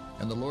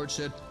 And the Lord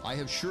said, I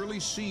have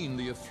surely seen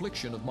the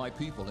affliction of my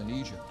people in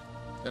Egypt,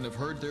 and have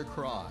heard their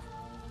cry.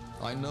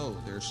 I know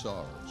their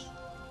sorrows.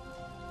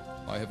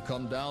 I have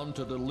come down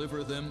to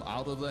deliver them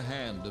out of the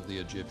hand of the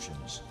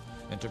Egyptians,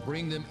 and to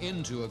bring them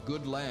into a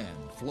good land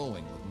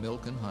flowing with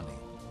milk and honey.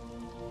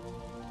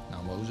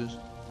 Now, Moses,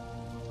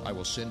 I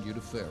will send you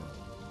to Pharaoh,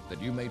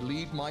 that you may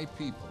lead my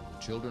people,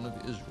 the children of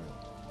Israel,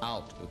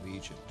 out of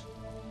Egypt.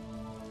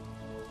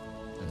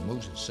 And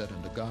Moses said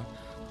unto God,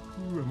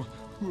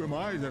 Who am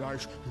I that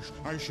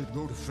I should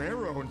go to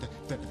Pharaoh and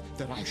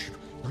that I should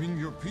bring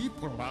your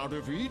people out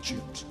of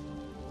Egypt?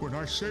 When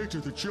I say to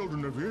the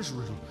children of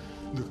Israel,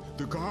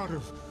 the God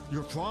of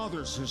your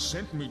fathers has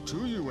sent me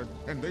to you,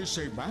 and they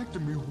say back to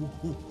me,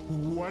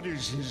 what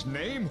is his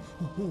name?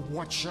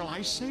 What shall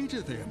I say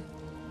to them?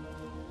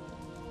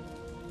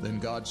 Then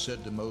God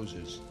said to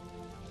Moses,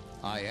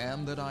 I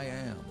am that I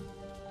am.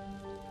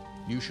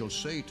 You shall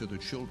say to the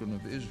children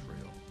of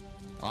Israel,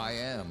 I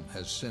am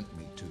has sent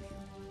me to you.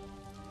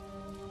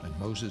 And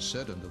Moses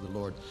said unto the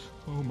Lord,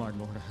 Oh, my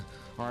Lord,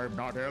 I am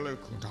not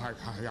eloquent.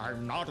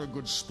 I'm not a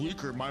good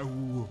speaker. My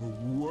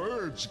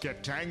words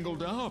get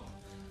tangled up.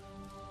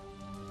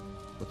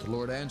 But the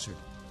Lord answered,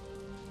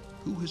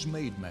 Who has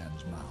made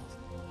man's mouth?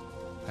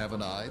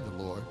 Haven't I,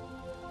 the Lord?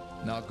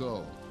 Now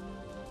go.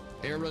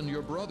 Aaron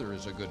your brother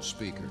is a good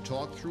speaker.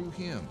 Talk through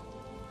him.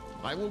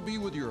 I will be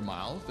with your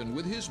mouth and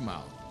with his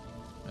mouth,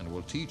 and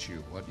will teach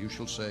you what you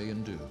shall say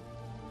and do.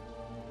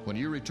 When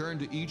you return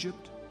to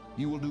Egypt,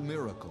 you will do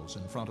miracles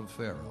in front of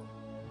Pharaoh.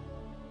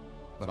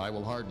 But I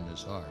will harden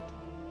his heart,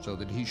 so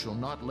that he shall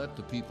not let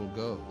the people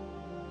go.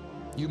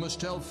 You must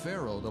tell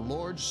Pharaoh, the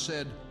Lord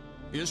said,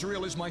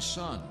 Israel is my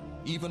son,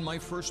 even my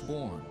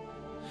firstborn.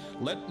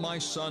 Let my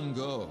son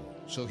go,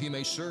 so he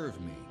may serve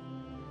me.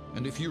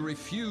 And if you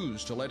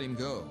refuse to let him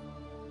go,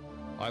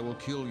 I will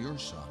kill your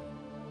son,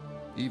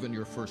 even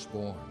your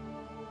firstborn.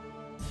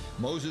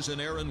 Moses and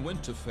Aaron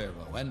went to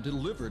Pharaoh and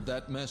delivered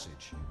that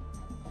message.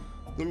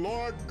 The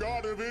Lord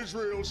God of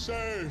Israel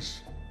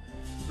says,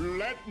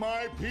 Let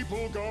my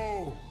people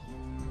go.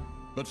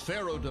 But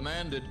Pharaoh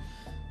demanded,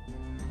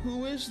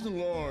 Who is the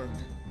Lord,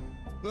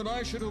 that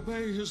I should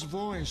obey his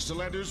voice to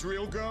let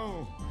Israel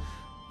go?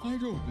 I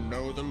don't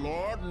know the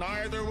Lord,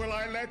 neither will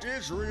I let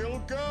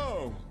Israel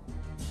go.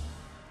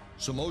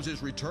 So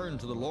Moses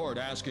returned to the Lord,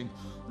 asking,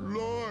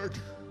 Lord,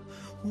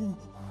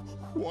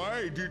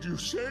 why did you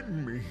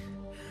send me?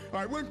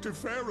 I went to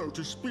Pharaoh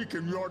to speak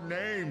in your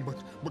name,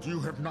 but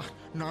you have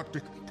not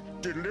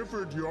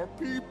delivered your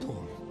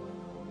people.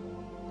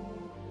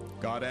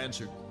 God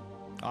answered,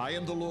 I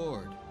am the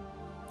Lord,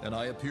 and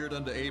I appeared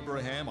unto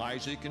Abraham,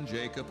 Isaac, and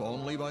Jacob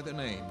only by the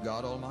name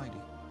God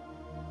Almighty.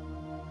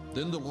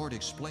 Then the Lord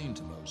explained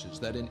to Moses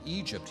that in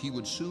Egypt he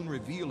would soon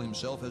reveal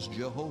himself as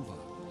Jehovah,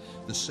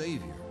 the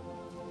Savior,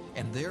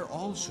 and there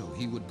also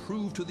he would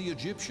prove to the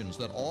Egyptians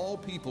that all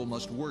people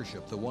must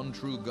worship the one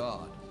true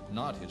God,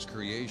 not his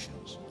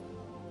creations.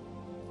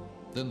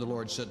 Then the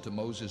Lord said to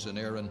Moses and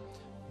Aaron,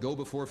 Go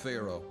before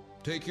Pharaoh,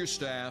 take your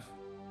staff,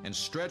 and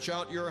stretch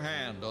out your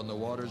hand on the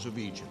waters of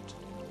Egypt.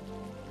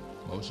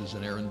 Moses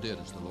and Aaron did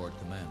as the Lord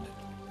commanded,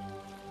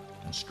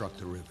 and struck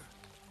the river.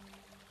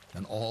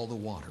 And all the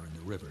water in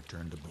the river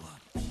turned to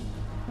blood.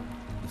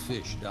 The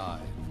fish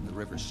died, and the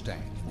river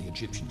stank, and the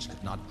Egyptians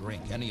could not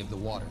drink any of the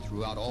water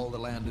throughout all the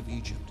land of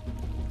Egypt.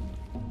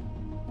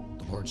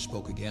 The Lord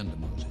spoke again to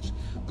Moses,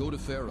 Go to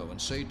Pharaoh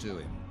and say to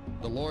him,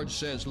 The Lord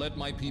says, Let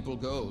my people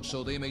go,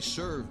 so they may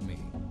serve me.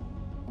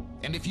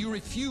 And if you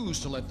refuse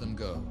to let them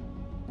go,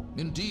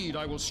 indeed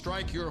I will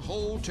strike your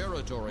whole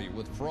territory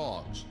with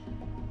frogs.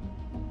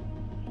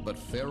 But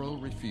Pharaoh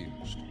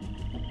refused.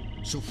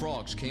 So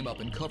frogs came up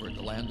and covered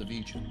the land of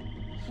Egypt.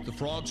 The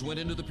frogs went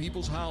into the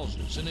people's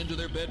houses and into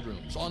their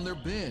bedrooms, on their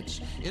beds,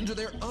 into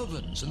their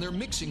ovens and their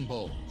mixing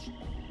bowls.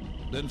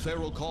 Then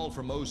Pharaoh called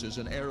for Moses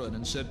and Aaron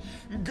and said,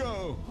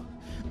 Go,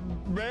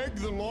 beg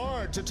the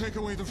Lord to take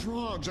away the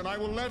frogs, and I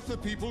will let the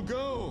people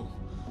go.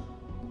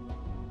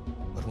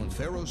 But when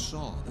Pharaoh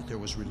saw that there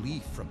was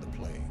relief from the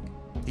plague,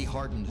 he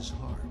hardened his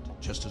heart,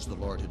 just as the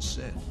Lord had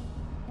said.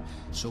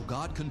 So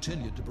God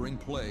continued to bring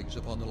plagues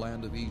upon the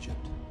land of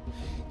Egypt.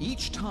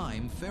 Each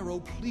time Pharaoh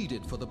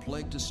pleaded for the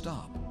plague to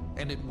stop,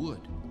 and it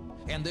would.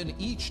 And then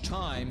each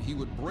time he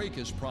would break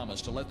his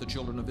promise to let the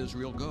children of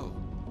Israel go.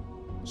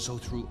 So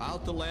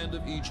throughout the land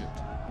of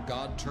Egypt,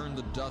 God turned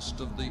the dust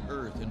of the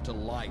earth into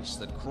lice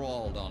that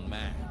crawled on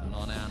man and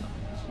on animals.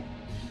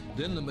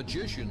 Then the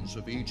magicians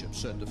of Egypt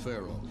said to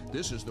Pharaoh,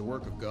 This is the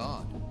work of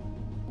God.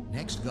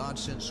 Next, God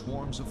sent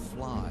swarms of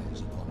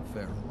flies upon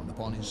Pharaoh and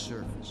upon his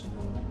servants.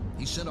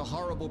 He sent a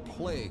horrible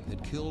plague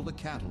that killed the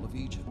cattle of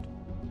Egypt.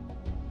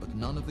 But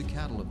none of the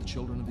cattle of the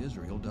children of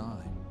Israel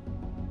died.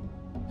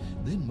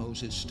 Then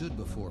Moses stood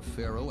before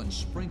Pharaoh and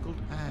sprinkled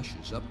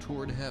ashes up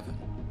toward heaven,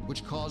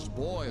 which caused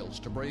boils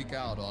to break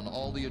out on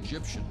all the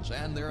Egyptians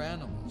and their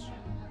animals.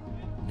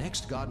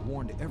 Next, God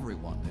warned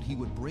everyone that he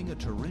would bring a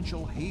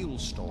torrential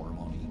hailstorm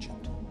on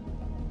Egypt.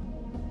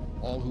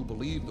 All who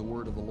believed the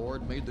word of the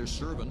Lord made their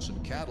servants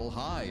and cattle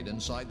hide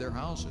inside their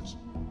houses.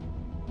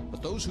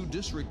 But those who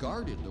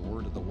disregarded the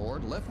word of the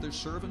Lord left their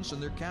servants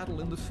and their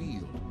cattle in the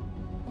field.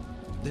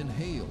 Then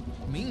hail,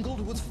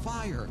 mingled with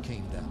fire,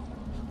 came down,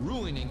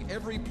 ruining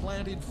every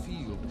planted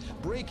field,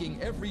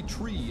 breaking every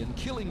tree, and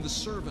killing the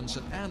servants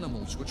and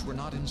animals which were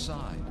not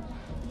inside.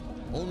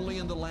 Only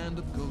in the land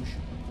of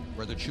Goshen,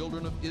 where the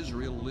children of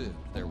Israel lived,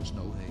 there was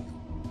no hail.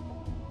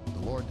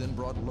 The Lord then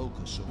brought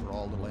locusts over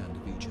all the land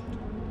of Egypt.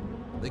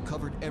 They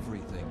covered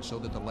everything so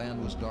that the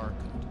land was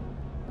darkened.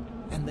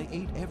 And they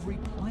ate every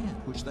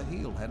plant which the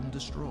hail hadn't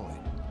destroyed.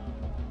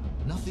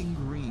 Nothing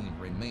green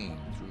remained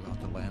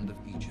throughout the land of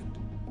Egypt.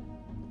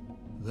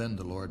 Then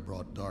the Lord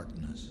brought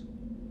darkness.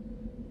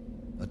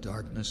 A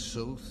darkness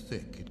so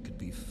thick it could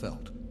be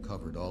felt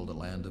covered all the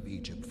land of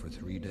Egypt for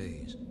 3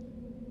 days.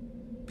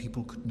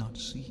 People could not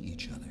see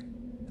each other,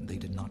 and they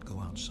did not go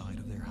outside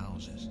of their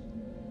houses.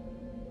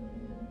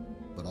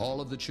 But all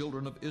of the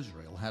children of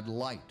Israel had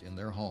light in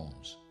their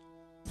homes.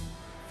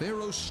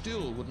 Pharaoh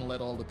still wouldn't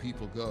let all the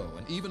people go,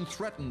 and even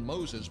threatened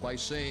Moses by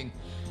saying,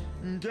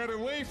 "Get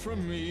away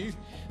from me.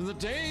 The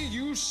day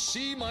you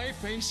see my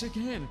face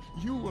again,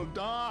 you will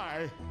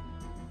die."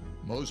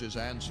 Moses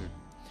answered,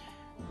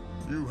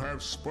 "You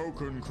have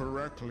spoken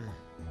correctly.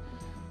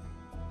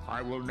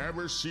 I will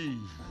never see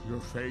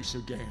your face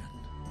again."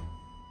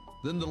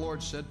 Then the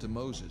Lord said to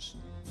Moses,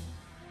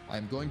 "I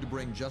am going to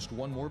bring just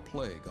one more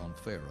plague on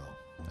Pharaoh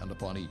and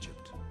upon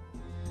Egypt.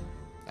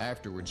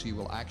 Afterwards he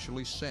will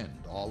actually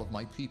send all of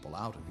my people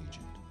out of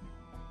Egypt.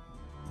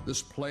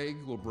 This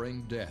plague will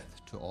bring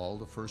death to all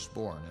the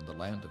firstborn in the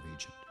land of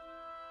Egypt,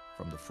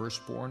 from the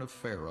firstborn of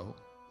Pharaoh,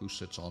 who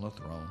sits on a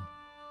throne,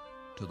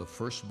 to the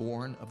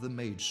firstborn of the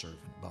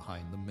maidservant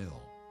behind the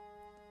mill.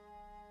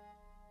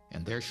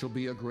 And there shall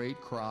be a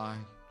great cry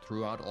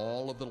throughout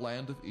all of the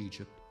land of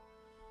Egypt,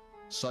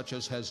 such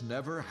as has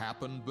never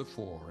happened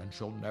before and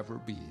shall never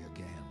be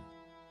again."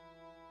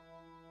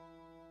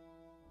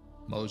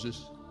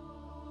 Moses,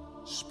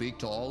 speak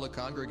to all the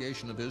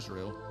congregation of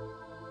Israel.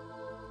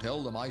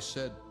 Tell them I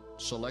said,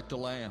 select a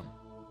lamb,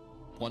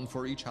 one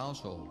for each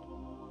household.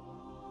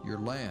 Your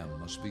lamb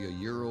must be a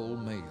year-old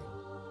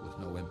male with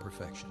no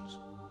imperfections.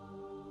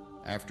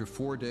 After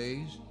 4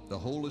 days, the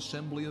whole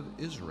assembly of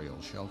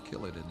Israel shall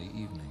kill it in the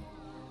evening.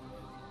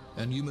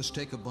 And you must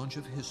take a bunch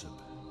of hyssop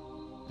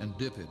and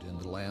dip it in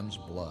the lamb's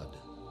blood,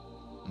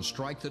 and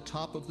strike the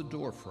top of the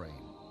door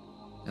frame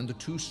and the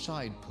 2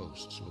 side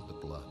posts with the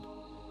blood.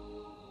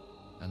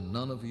 And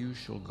none of you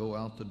shall go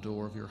out the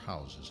door of your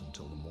houses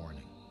until the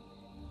morning.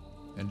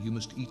 And you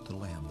must eat the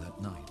lamb that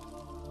night,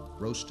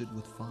 roasted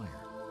with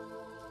fire,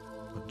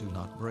 but do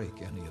not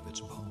break any of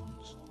its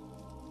bones.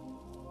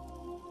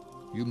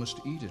 You must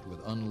eat it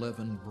with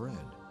unleavened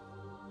bread.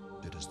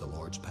 It is the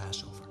Lord's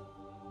Passover.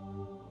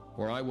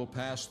 For I will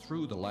pass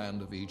through the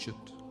land of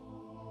Egypt,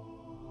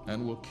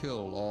 and will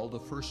kill all the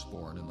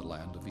firstborn in the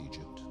land of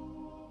Egypt,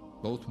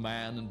 both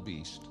man and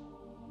beast.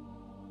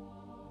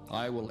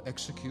 I will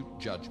execute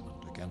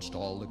judgment against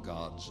all the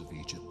gods of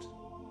Egypt.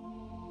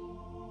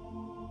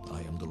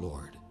 I am the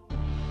Lord.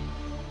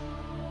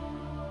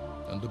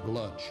 And the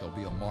blood shall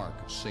be a mark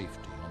of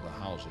safety on the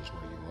houses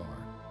where you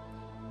are.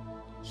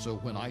 So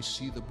when I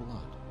see the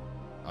blood,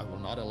 I will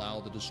not allow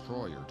the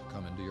destroyer to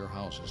come into your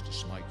houses to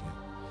smite you.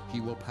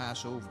 He will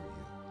pass over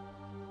you.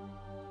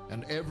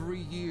 And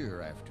every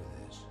year after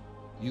this,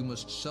 you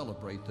must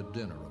celebrate the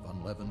dinner of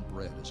unleavened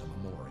bread as a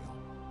memorial,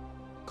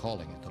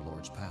 calling it the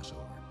Lord's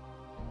Passover.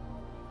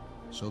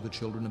 So the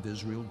children of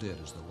Israel did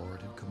as the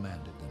Lord had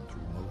commanded them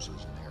through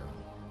Moses and Aaron.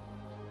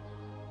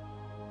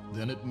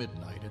 Then at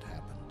midnight it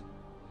happened.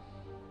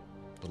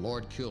 The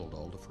Lord killed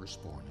all the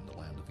firstborn in the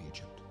land of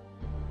Egypt,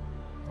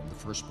 from the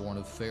firstborn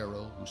of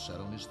Pharaoh who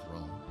sat on his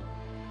throne,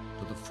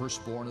 to the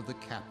firstborn of the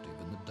captive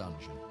in the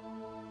dungeon,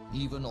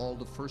 even all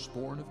the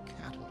firstborn of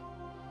cattle.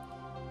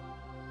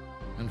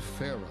 And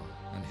Pharaoh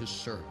and his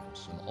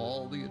servants and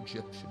all the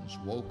Egyptians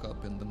woke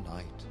up in the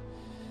night,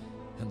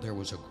 and there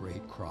was a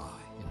great cry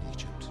in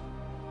Egypt,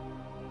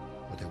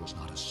 where there was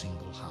not a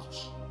single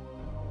house,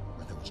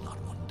 where there was not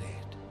one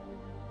dead.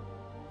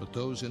 But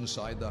those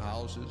inside the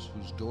houses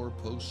whose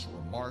doorposts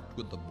were marked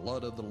with the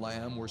blood of the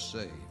Lamb were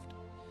saved.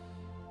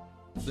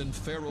 Then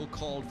Pharaoh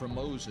called for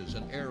Moses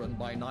and Aaron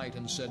by night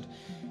and said,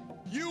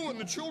 "You and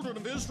the children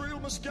of Israel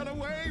must get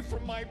away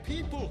from my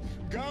people.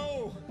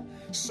 Go,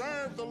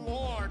 serve the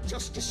Lord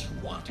just as you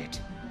wanted."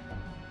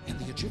 And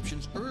the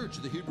Egyptians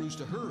urged the Hebrews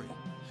to hurry,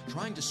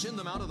 trying to send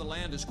them out of the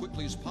land as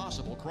quickly as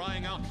possible,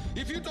 crying out,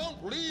 "If you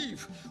don't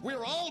leave,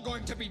 we're all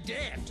going to be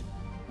dead."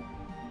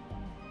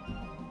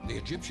 The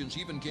Egyptians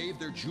even gave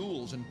their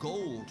jewels and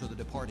gold to the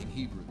departing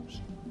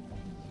Hebrews.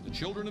 The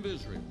children of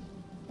Israel,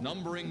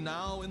 numbering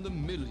now in the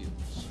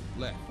millions,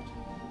 left,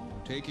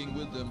 taking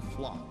with them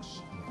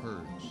flocks and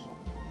herds,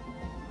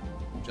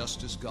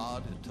 just as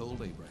God had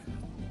told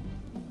Abraham.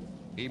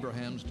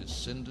 Abraham's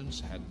descendants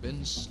had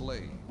been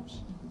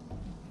slaves.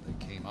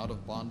 They came out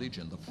of bondage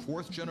in the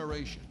 4th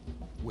generation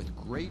with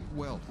great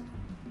wealth.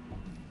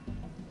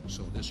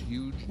 So this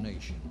huge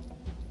nation,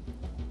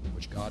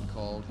 which God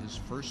called his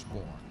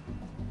firstborn,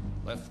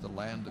 left the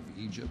land of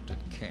Egypt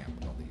and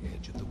camped on the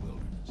edge of the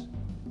wilderness.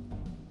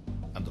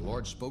 And the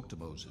Lord spoke to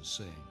Moses,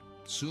 saying,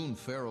 Soon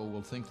Pharaoh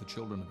will think the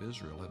children of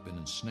Israel have been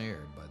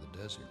ensnared by the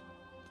desert.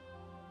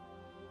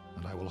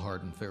 And I will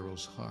harden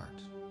Pharaoh's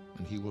heart,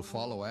 and he will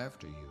follow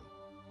after you.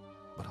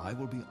 But I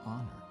will be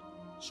honored,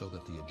 so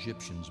that the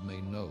Egyptians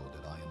may know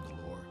that I am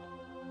the Lord.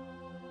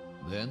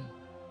 Then,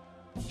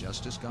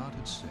 just as God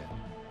had said,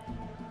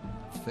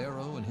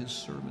 Pharaoh and his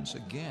servants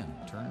again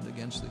turned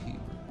against the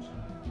Hebrews,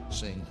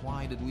 saying,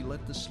 Why did we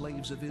let the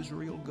slaves of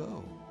Israel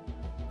go?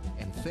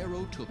 And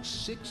Pharaoh took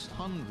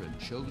 600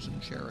 chosen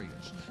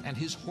chariots, and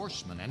his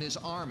horsemen and his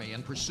army,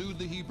 and pursued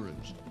the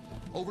Hebrews,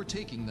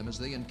 overtaking them as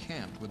they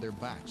encamped with their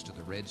backs to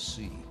the Red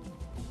Sea.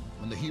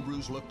 When the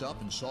Hebrews looked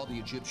up and saw the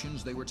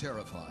Egyptians, they were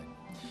terrified,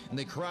 and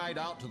they cried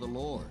out to the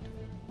Lord.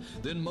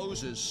 Then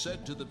Moses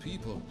said to the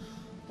people,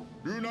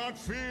 Do not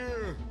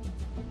fear.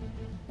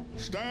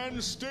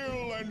 Stand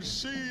still and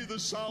see the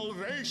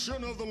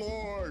salvation of the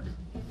Lord,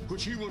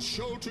 which he will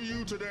show to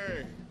you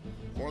today.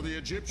 For the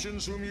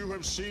Egyptians whom you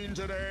have seen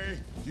today,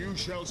 you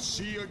shall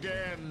see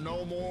again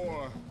no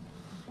more.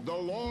 The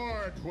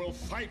Lord will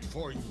fight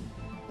for you.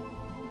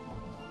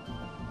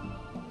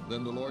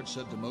 Then the Lord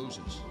said to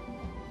Moses,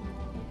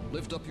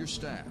 Lift up your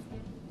staff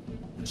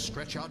and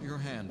stretch out your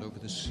hand over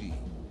the sea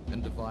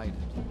and divide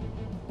it.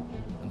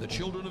 And the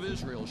children of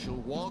Israel shall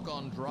walk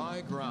on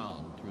dry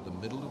ground through the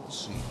middle of the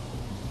sea.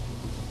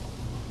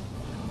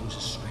 And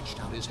Moses stretched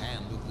out his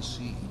hand over the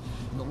sea,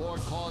 and the Lord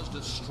caused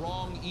a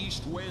strong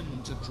east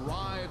wind to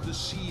drive the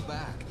sea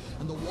back,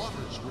 and the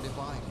waters were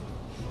divided.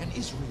 And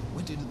Israel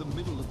went into the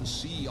middle of the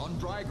sea on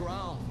dry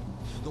ground,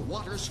 the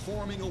waters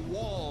forming a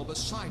wall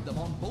beside them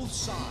on both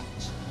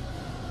sides.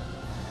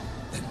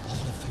 Then all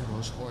of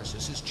Pharaoh's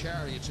horses, his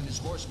chariots, and his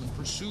horsemen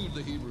pursued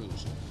the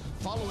Hebrews,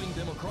 following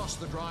them across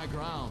the dry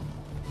ground.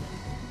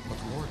 But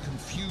the Lord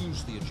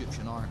confused the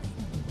Egyptian army,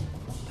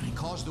 and he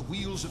caused the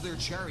wheels of their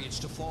chariots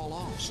to fall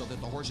off so that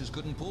the horses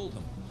couldn't pull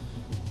them.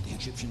 The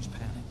Egyptians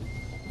panicked.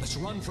 Let's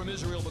run from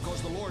Israel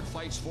because the Lord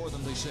fights for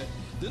them, they said.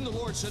 Then the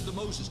Lord said to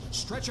Moses,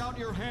 Stretch out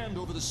your hand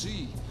over the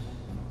sea.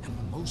 And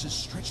when Moses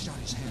stretched out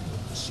his hand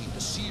over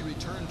the sea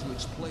returned to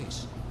its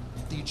place.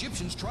 The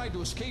Egyptians tried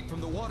to escape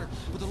from the water,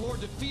 but the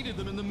Lord defeated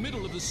them in the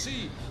middle of the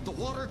sea. The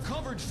water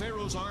covered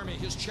Pharaoh's army,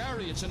 his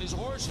chariots, and his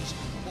horses.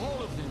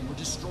 All of them were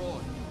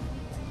destroyed.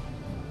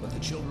 But the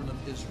children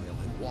of Israel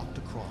had walked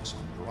across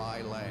on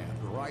dry land,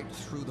 right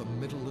through the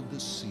middle of the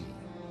sea.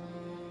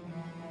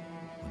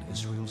 When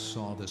Israel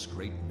saw this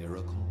great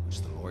miracle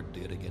which the Lord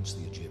did against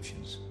the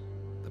Egyptians,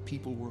 the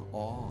people were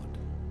awed,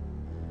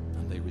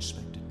 and they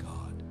respected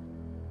God,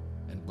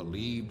 and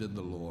believed in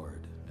the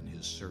Lord and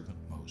his servant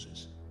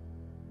Moses.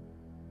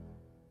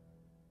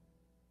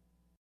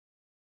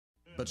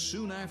 But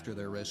soon after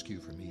their rescue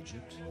from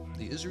Egypt,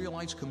 the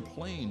Israelites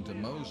complained to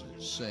Moses,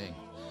 saying,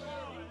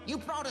 You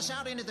brought us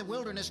out into the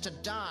wilderness to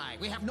die.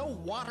 We have no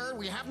water,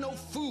 we have no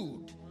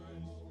food.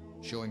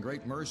 Showing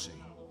great mercy,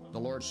 the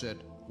Lord said,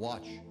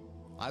 Watch,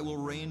 I will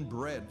rain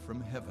bread from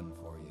heaven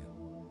for you,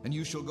 and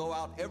you shall go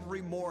out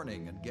every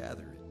morning and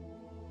gather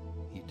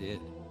it. He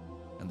did,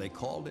 and they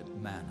called it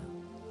manna.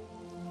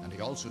 And he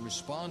also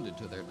responded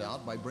to their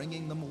doubt by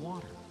bringing them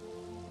water.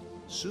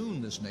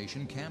 Soon this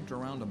nation camped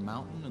around a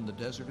mountain in the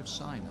desert of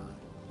Sinai.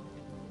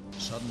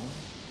 Suddenly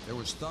there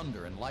was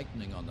thunder and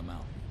lightning on the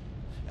mountain,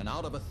 and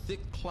out of a thick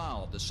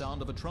cloud the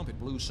sound of a trumpet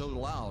blew so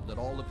loud that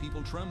all the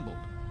people trembled.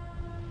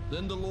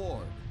 Then the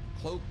Lord,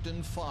 cloaked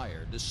in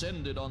fire,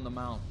 descended on the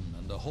mountain,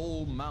 and the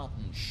whole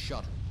mountain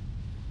shuddered.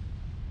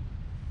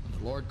 And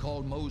the Lord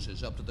called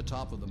Moses up to the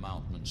top of the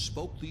mountain and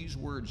spoke these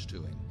words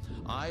to him,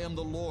 I am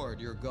the Lord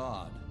your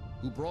God,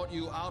 who brought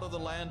you out of the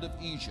land of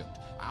Egypt,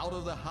 out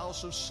of the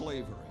house of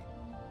slavery.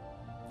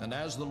 And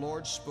as the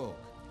Lord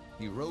spoke,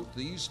 he wrote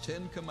these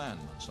 10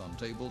 commandments on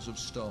tables of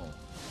stone.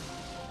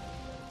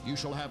 You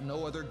shall have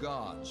no other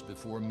gods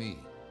before me.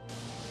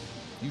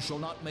 You shall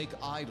not make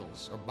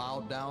idols or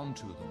bow down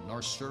to them,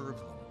 nor serve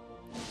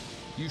them.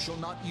 You shall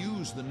not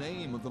use the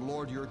name of the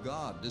Lord your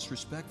God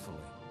disrespectfully.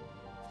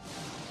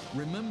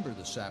 Remember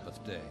the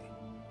Sabbath day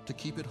to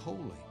keep it holy.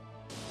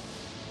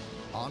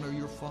 Honor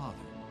your father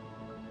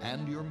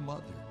and your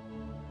mother.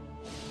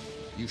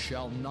 You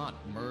shall not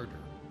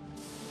murder.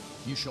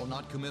 You shall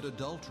not commit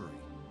adultery.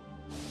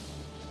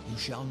 You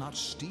shall not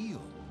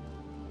steal.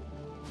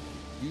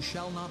 You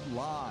shall not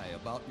lie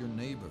about your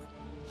neighbor.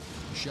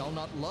 You shall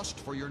not lust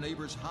for your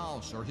neighbor's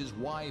house or his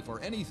wife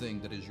or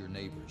anything that is your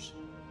neighbor's.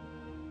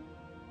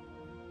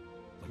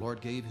 The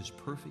Lord gave his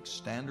perfect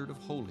standard of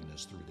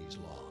holiness through these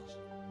laws.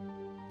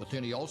 But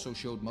then he also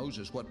showed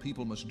Moses what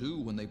people must do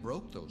when they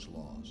broke those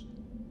laws.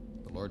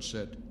 The Lord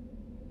said,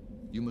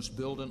 You must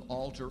build an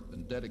altar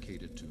and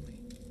dedicate it to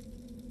me.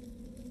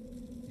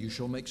 You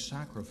shall make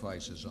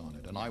sacrifices on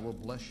it, and I will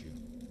bless you.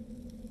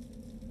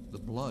 The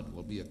blood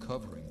will be a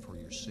covering for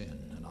your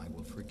sin, and I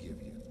will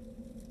forgive you.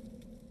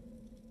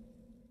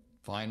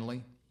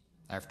 Finally,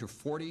 after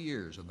 40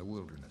 years in the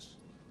wilderness,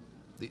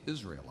 the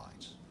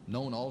Israelites,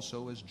 known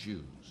also as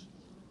Jews,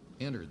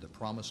 entered the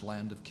promised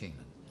land of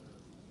Canaan.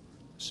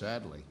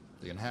 Sadly,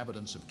 the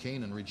inhabitants of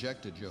Canaan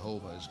rejected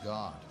Jehovah as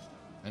God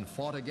and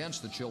fought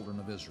against the children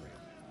of Israel.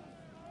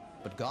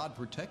 But God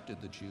protected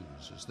the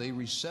Jews as they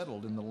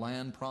resettled in the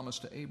land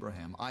promised to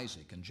Abraham,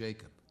 Isaac, and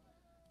Jacob.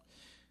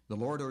 The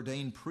Lord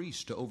ordained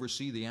priests to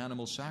oversee the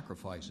animal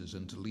sacrifices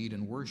and to lead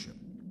in worship.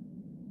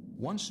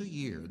 Once a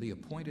year, the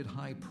appointed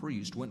high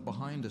priest went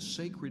behind a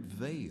sacred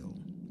veil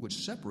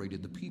which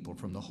separated the people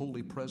from the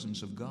holy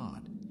presence of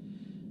God.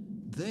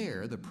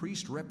 There, the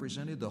priest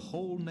represented the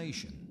whole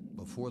nation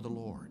before the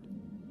Lord.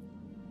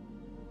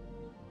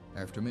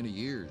 After many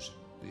years,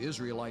 the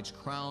Israelites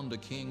crowned a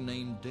king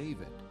named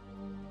David.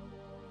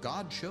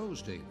 God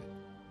chose David,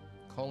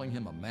 calling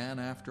him a man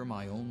after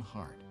my own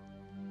heart.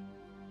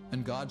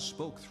 And God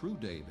spoke through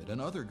David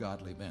and other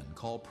godly men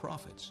called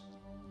prophets.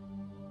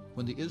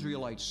 When the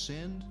Israelites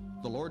sinned,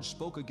 the Lord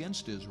spoke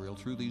against Israel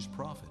through these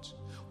prophets,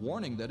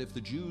 warning that if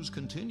the Jews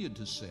continued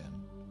to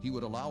sin, he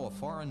would allow a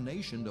foreign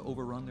nation to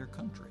overrun their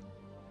country.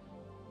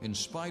 In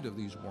spite of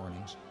these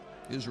warnings,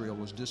 Israel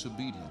was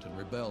disobedient and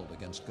rebelled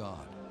against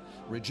God,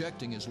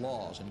 rejecting his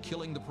laws and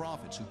killing the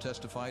prophets who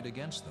testified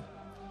against them.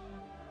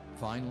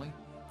 Finally,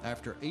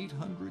 after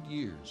 800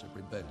 years of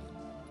rebellion,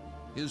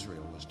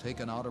 Israel was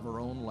taken out of her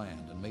own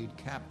land and made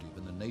captive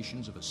in the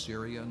nations of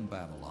Assyria and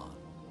Babylon.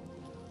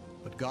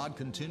 But God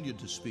continued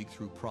to speak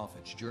through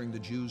prophets during the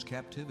Jews'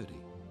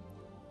 captivity.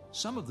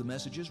 Some of the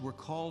messages were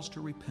calls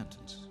to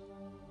repentance,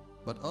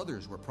 but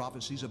others were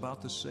prophecies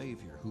about the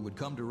Savior who would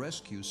come to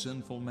rescue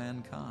sinful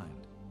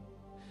mankind.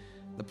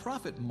 The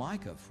prophet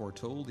Micah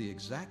foretold the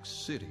exact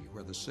city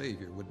where the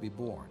Savior would be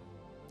born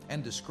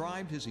and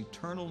described his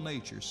eternal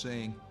nature,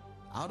 saying,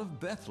 "Out of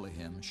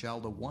Bethlehem shall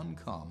the one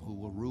come who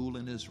will rule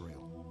in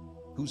Israel,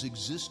 whose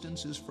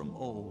existence is from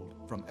old,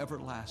 from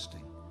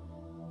everlasting."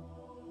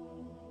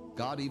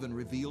 God even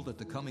revealed that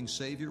the coming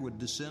Savior would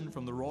descend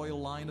from the royal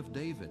line of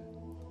David.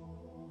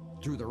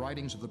 Through the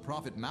writings of the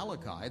prophet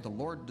Malachi, the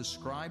Lord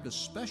described a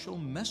special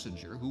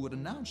messenger who would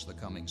announce the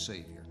coming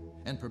Savior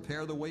and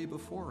prepare the way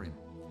before him.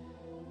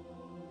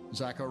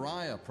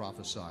 Zechariah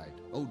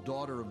prophesied, "O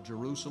daughter of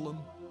Jerusalem,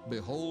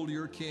 behold,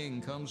 your king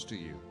comes to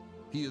you.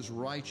 He is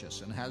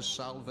righteous and has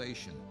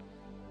salvation,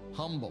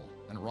 humble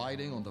and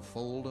riding on the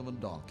foal of a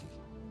donkey."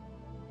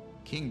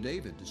 King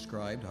David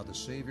described how the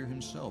Savior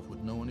himself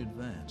would know in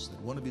advance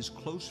that one of his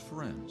close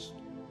friends,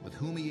 with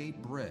whom he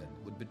ate bread,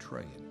 would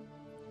betray him.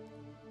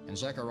 And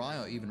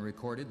Zechariah even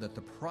recorded that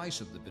the price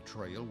of the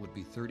betrayal would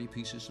be 30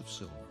 pieces of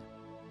silver.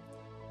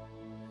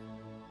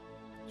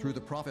 Through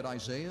the prophet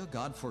Isaiah,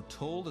 God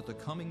foretold that the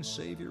coming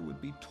Savior would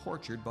be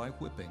tortured by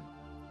whipping,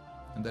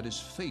 and that his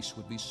face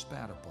would be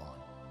spat upon.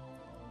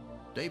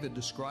 David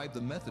described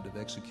the method of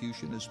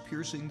execution as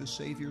piercing the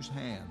Savior's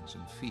hands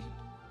and feet,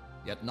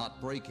 yet not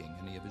breaking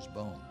any of his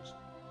bones.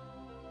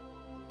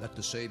 That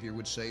the Savior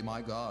would say,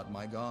 my God,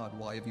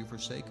 why have you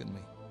forsaken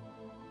me?"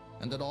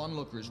 And that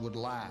onlookers would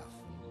laugh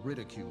and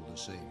ridicule the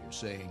Savior,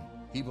 saying,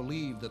 "He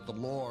believed that the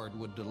Lord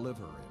would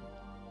deliver him."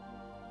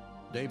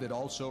 David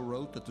also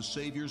wrote that the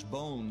Savior's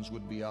bones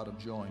would be out of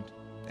joint,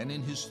 and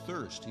in his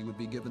thirst he would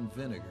be given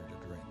vinegar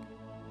to drink,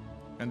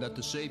 and that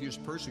the Savior's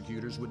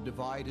persecutors would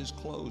divide his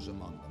clothes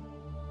among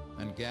them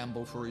and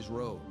gamble for his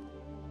robe.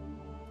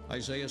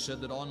 Isaiah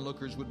said that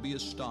onlookers would be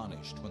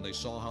astonished when they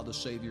saw how the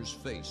Savior's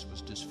face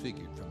was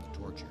disfigured from the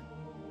torture.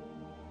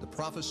 The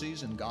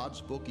prophecies in God's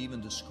book even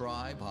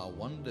describe how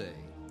one day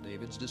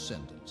David's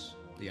descendants,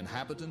 the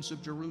inhabitants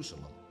of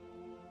Jerusalem,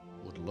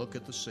 would look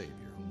at the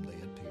Savior whom they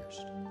had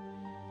pierced.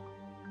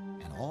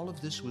 And all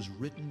of this was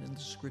written in the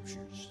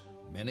Scriptures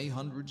many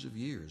hundreds of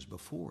years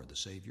before the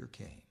Savior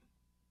came.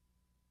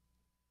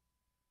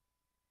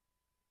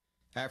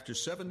 After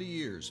 70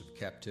 years of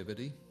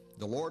captivity,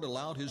 the Lord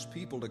allowed his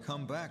people to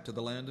come back to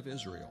the land of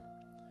Israel.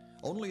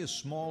 Only a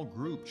small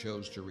group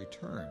chose to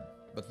return,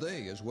 but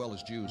they, as well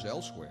as Jews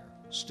elsewhere,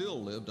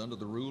 still lived under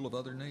the rule of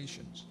other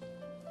nations.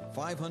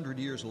 500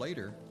 years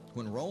later,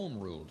 when Rome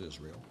ruled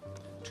Israel,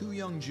 2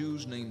 young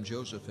Jews named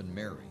Joseph and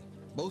Mary,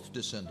 both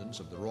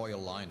descendants of the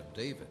royal line of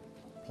David,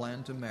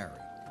 planned to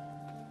marry.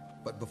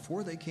 But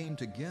before they came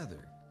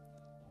together,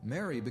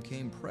 Mary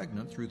became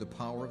pregnant through the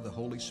power of the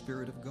Holy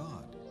Spirit of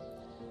God.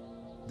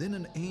 Then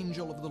an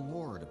angel of the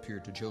Lord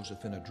appeared to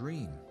Joseph in a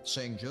dream,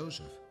 saying,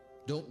 "Joseph,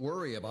 don't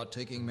worry about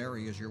taking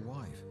Mary as your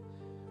wife,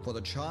 for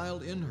the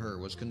child in her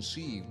was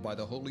conceived by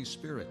the Holy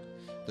Spirit.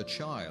 The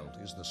child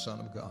is the Son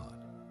of God.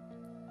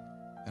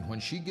 And when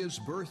she gives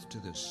birth to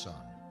this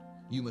son,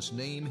 you must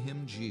name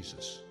him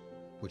Jesus,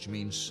 which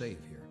means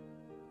Savior,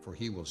 for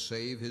he will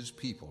save his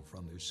people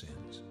from their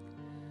sins."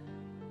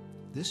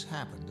 This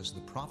happened as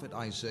the prophet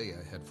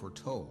Isaiah had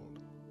foretold.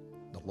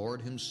 "The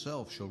Lord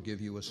himself shall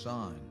give you a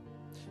sign.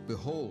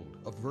 Behold,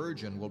 a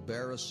virgin will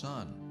bear a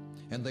son,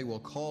 and they will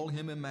call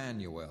him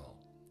Emmanuel,"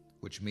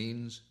 which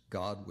means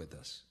God with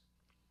us.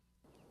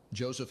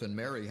 Joseph and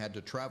Mary had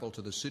to travel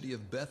to the city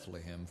of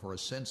Bethlehem for a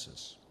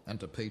census and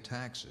to pay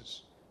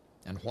taxes.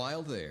 And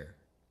while there,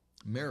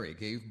 Mary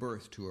gave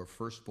birth to her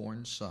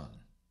firstborn son,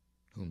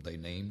 whom they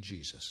named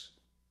Jesus.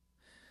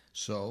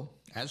 So,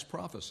 as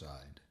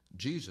prophesied,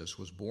 Jesus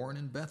was born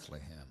in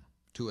Bethlehem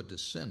to a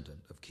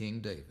descendant of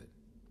King David.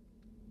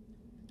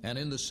 And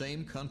in the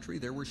same country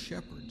there were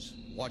shepherds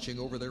watching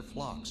over their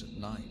flocks at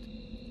night.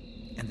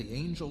 And the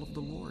angel of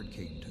the Lord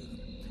came to them,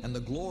 and the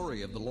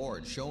glory of the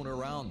Lord shone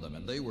around them,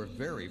 and they were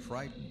very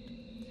frightened.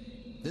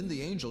 Then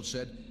the angel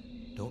said,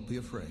 "Don't be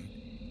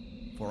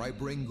afraid, for I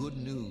bring good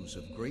news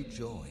of great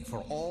joy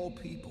for all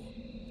people.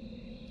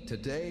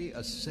 Today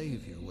a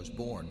Savior was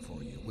born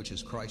for you, which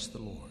is Christ the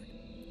Lord."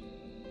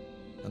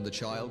 And the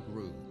child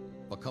grew,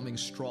 becoming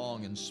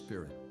strong in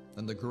spirit,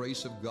 and the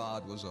grace of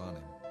God was on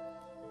him.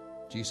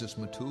 Jesus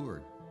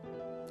matured,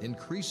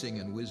 increasing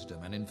in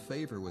wisdom and in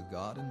favor with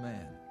God and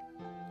man.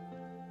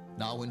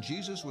 Now when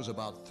Jesus was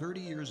about 30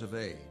 years of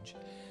age,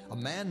 a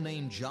man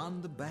named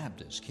John the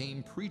Baptist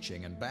came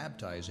preaching and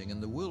baptizing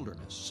in the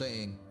wilderness,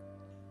 saying,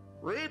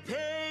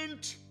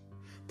 "Repent!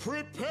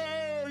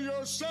 Prepare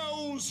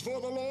yourselves for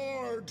the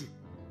Lord."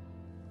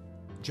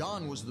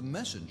 John was the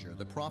messenger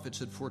the prophets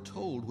had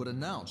foretold would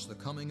announce the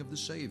coming of the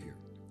Savior.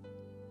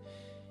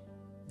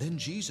 Then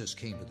Jesus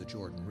came to the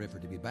Jordan River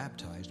to be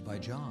baptized by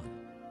John.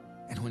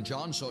 And when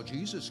John saw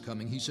Jesus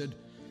coming, he said,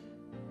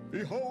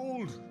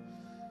 "Behold,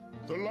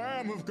 the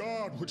Lamb of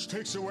God, which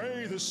takes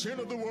away the sin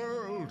of the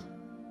world."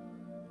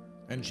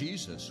 And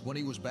Jesus, when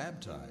he was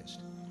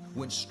baptized,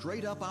 went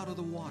straight up out of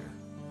the water,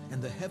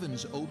 and the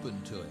heavens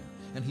opened to him,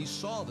 and he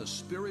saw the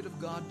Spirit of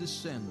God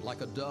descend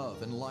like a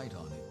dove and light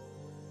on him.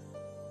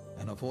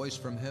 And a voice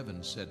from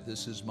heaven said,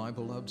 "This is my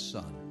beloved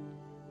Son,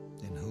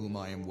 in whom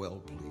I am well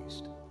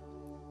pleased."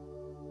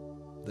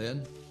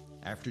 Then,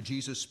 after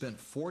Jesus spent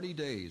 40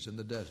 days in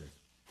the desert,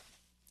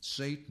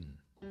 Satan,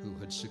 who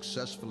had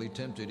successfully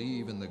tempted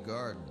Eve in the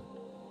garden,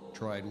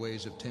 tried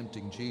ways of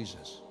tempting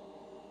Jesus,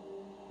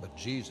 but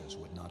Jesus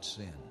would not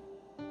sin.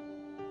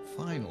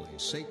 Finally,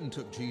 Satan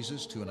took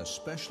Jesus to an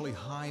especially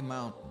high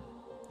mountain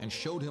and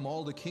showed him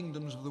all the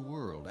kingdoms of the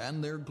world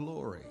and their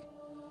glory.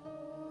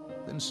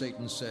 Then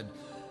Satan said,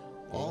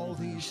 "All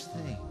these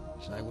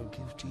things I will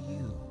give to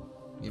you,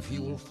 if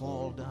you will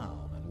fall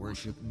down and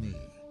worship me."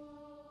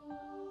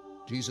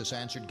 Jesus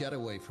answered, "Get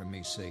away from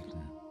me,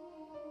 Satan,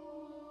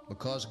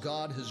 because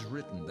God has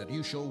written that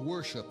you shall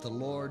worship the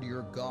Lord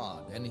your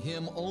God, and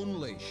him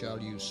only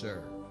shall you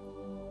serve."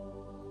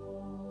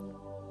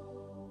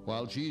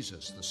 While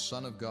Jesus, the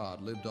Son of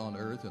God, lived on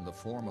earth in the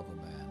form of a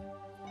man,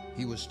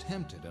 he was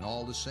tempted in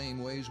all the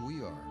same ways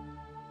we are,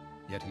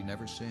 yet he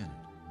never sinned.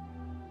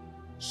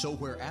 So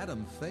where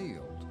Adam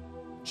failed,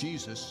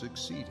 Jesus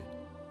succeeded.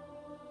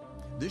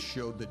 This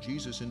showed that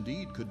Jesus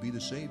indeed could be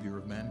the Savior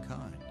of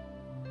mankind,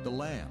 the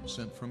Lamb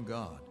sent from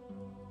God.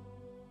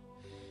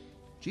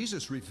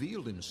 Jesus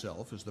revealed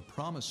himself as the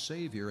promised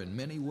Savior in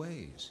many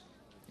ways,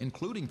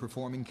 including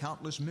performing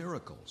countless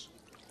miracles.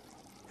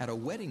 At a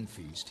wedding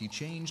feast, he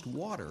changed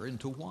water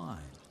into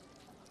wine.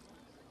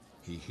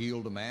 He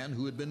healed a man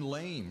who had been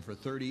lame for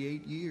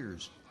 38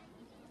 years.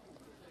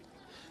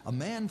 A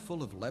man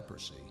full of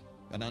leprosy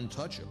and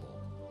untouchable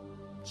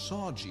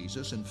saw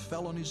Jesus and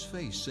fell on his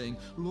face, saying,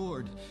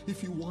 "Lord,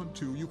 if you want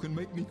to, you can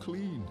make me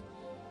clean."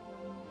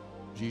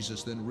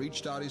 Jesus then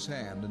reached out his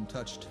hand and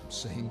touched him,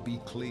 saying, "Be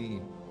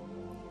clean."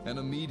 And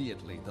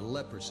immediately the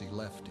leprosy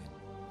left him.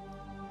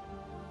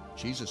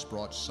 Jesus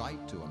brought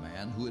sight to a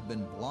man who had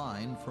been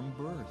blind from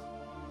birth.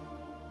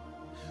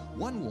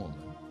 One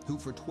woman, who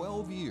for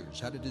 12 years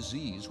had a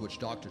disease which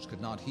doctors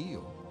could not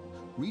heal,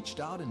 reached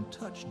out and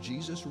touched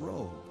Jesus'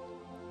 robe.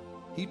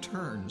 He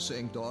turned,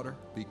 saying, "Daughter,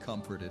 be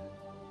comforted.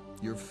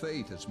 Your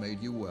faith has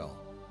made you well.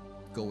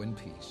 Go in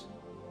peace."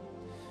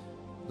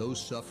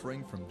 Those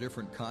suffering from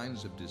different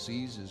kinds of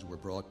diseases were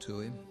brought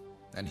to him,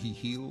 and he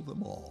healed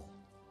them all.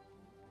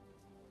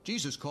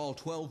 Jesus called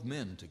 12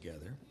 men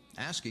together,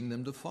 asking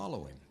them to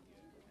follow him.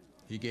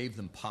 He gave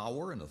them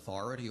power and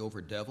authority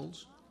over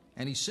devils,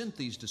 and he sent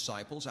these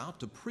disciples out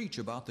to preach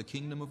about the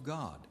kingdom of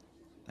God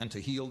and to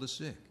heal the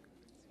sick.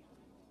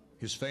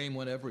 His fame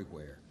went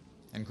everywhere,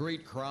 and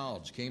great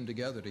crowds came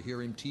together to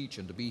hear him teach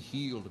and to be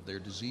healed of their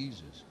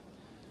diseases.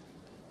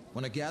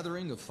 When a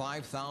gathering of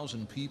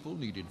 5,000 people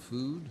needed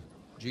food,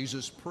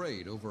 Jesus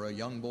prayed over a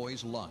young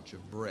boy's lunch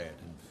of bread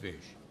and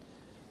fish.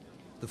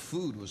 The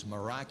food was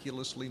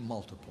miraculously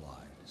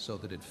multiplied so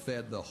that it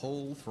fed the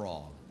whole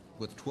throng,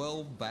 with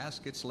 12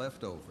 baskets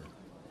left over.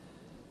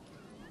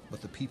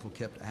 But the people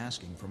kept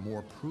asking for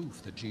more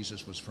proof that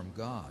Jesus was from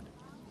God.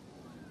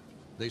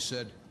 They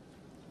said,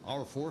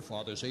 "Our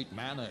forefathers ate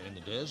manna in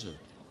the desert.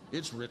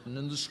 It's written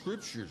in the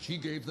scriptures, he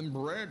gave them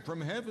bread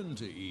from heaven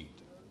to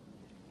eat."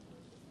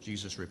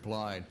 Jesus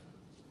replied,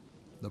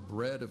 "The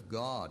bread of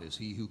God is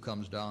he who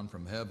comes down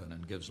from heaven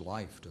and gives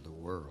life to the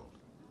world."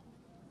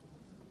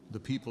 The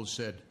people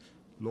said,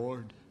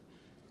 "Lord,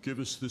 give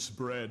us this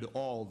bread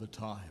all the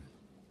time."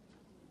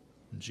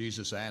 And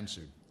Jesus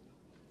answered,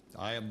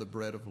 "I am the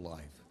bread of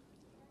life.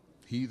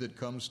 He that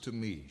comes to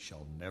me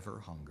shall never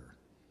hunger.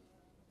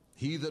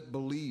 He that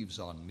believes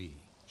on me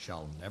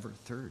shall never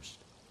thirst."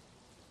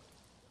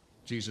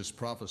 Jesus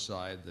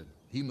prophesied that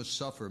he must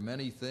suffer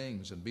many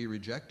things and be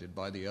rejected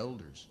by the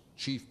elders,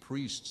 chief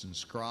priests and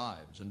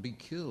scribes, and be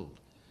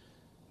killed,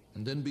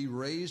 and then be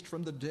raised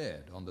from the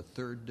dead on the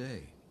third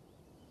day.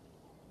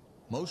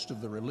 Most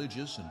of the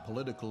religious and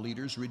political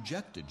leaders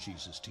rejected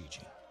Jesus'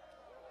 teaching.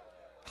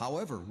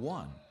 However,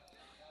 one,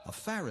 A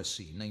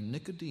Pharisee named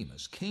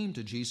Nicodemus came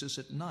to Jesus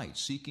at night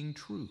seeking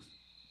truth.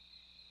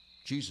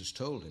 Jesus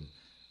told him,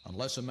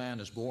 "Unless a man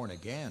is born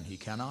again, he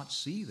cannot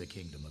see the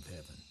kingdom of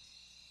heaven."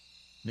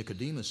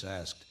 Nicodemus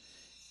asked,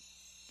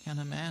 Can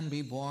a man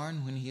be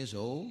born when he is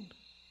old?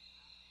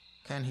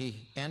 Can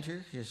he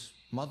enter his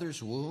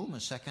mother's womb a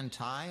second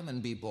time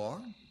and be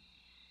born?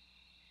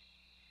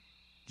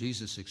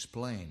 Jesus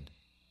explained,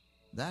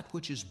 "That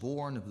which is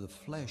born of the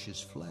flesh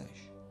is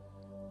flesh,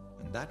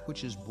 and that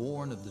which is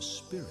born of the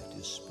Spirit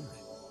is spirit.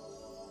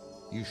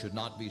 You should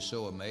not be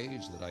so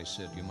amazed that I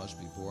said you must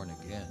be born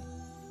again."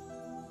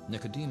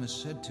 Nicodemus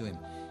said to him,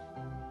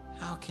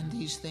 How can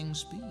these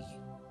things be?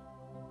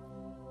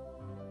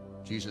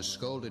 Jesus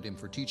scolded him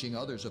for teaching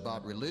others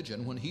about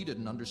religion when he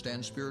didn't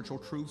understand spiritual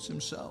truths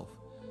himself.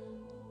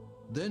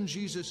 Then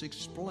Jesus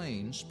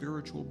explained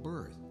spiritual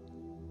birth.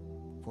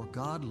 For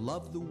God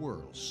loved the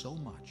world so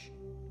much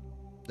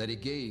that he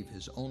gave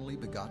his only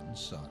begotten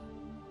Son,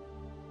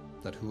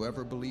 that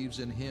whoever believes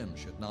in him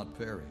should not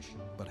perish,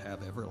 but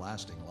have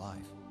everlasting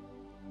life.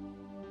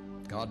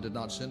 God did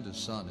not send his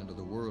Son into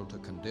the world to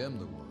condemn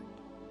the world.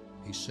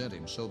 He sent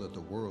him so that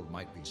the world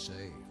might be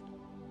saved.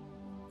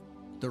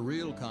 The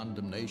real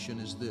condemnation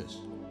is this: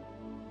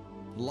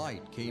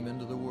 light came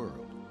into the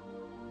world,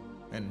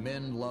 and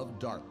men loved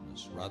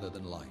darkness rather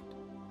than light,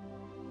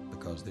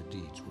 because their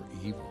deeds were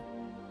evil.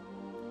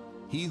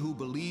 He who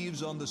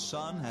believes on the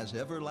Son has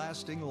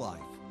everlasting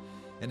life,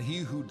 and he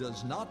who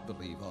does not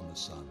believe on the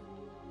Son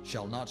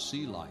shall not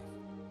see life,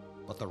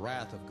 but the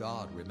wrath of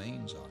God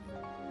remains on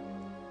him.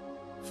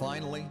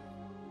 Finally,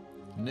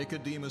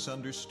 Nicodemus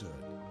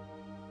understood,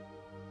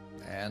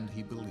 and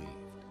he believed.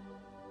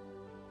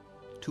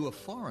 To a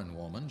foreign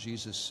woman,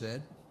 Jesus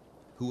said,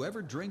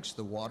 "Whoever drinks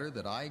the water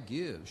that I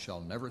give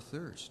shall never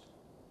thirst.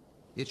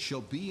 It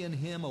shall be in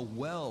him a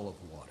well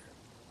of water,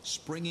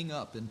 springing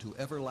up into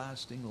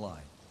everlasting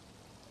life."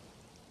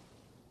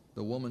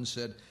 The woman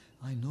said,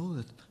 "I know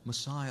that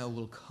Messiah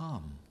will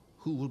come,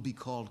 who will be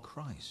called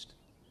Christ.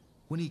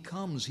 When he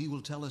comes, he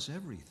will tell us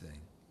everything."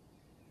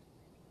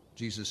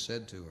 Jesus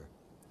said to her,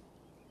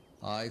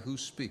 "I who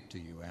speak to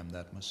you am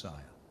that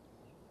Messiah."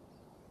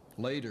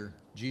 Later,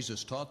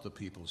 Jesus taught the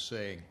people,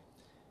 saying,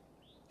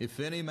 "If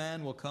any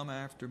man will come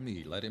after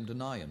me, let him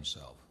deny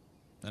himself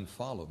and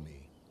follow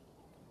me.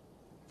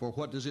 For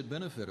what does it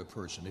benefit a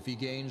person if he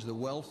gains the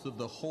wealth of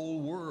the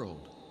whole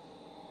world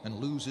and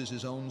loses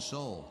his own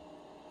soul?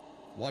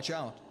 Watch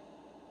out,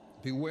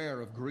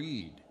 beware of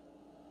greed,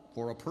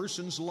 for a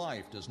person's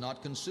life does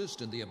not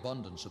consist in the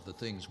abundance of the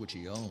things which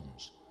he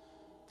owns.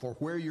 For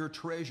where your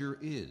treasure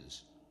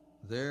is,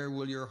 there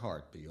will your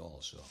heart be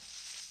also."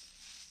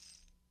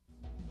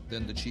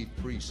 Then the chief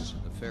priests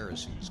and the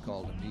Pharisees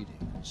called a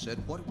meeting and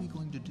said, "What are we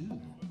going to do?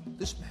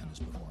 This man is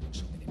performing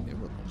so many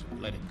miracles. If we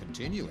let him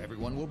continue,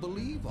 everyone will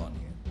believe on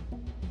him.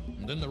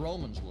 And then the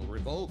Romans will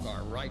revoke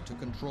our right to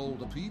control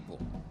the people."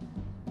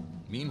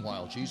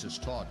 Meanwhile, Jesus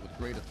taught with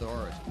great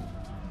authority.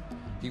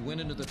 He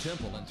went into the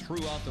temple and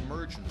threw out the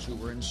merchants who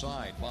were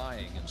inside,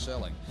 buying and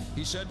selling.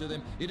 He said to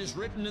them, "It is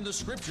written in the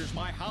Scriptures,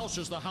 'My house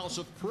is the house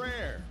of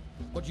prayer,'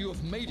 but you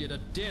have made it a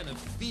den of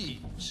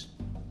thieves."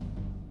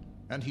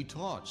 And he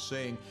taught,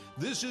 saying,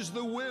 "This is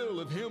the will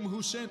of him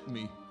who sent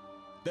me,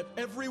 that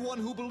everyone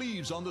who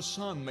believes on the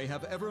Son may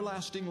have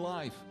everlasting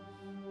life,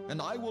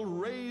 and I will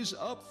raise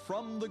up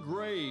from the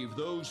grave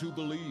those who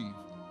believe.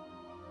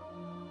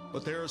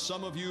 But there are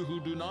some of you who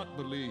do not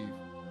believe."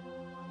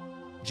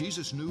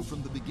 Jesus knew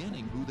from the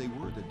beginning who they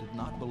were that did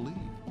not believe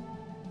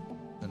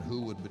and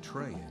who would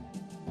betray him.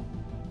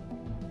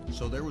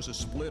 So there was a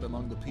split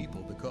among the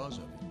people because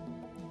of it.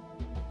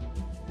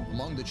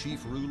 Among the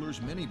chief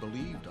rulers, many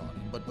believed on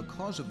him, but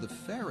because of the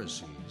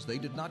Pharisees, they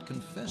did not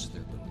confess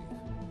their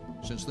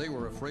belief, since they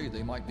were afraid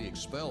they might be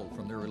expelled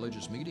from their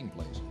religious meeting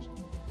places.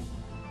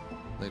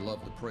 They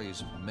loved the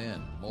praise of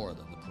men more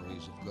than the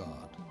praise of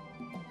God.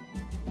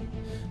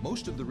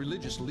 Most of the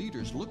religious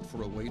leaders looked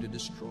for a way to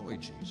destroy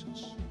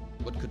Jesus,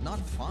 but could not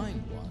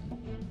find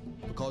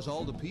one, because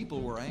all the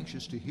people were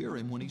anxious to hear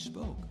him when he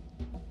spoke.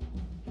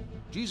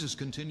 Jesus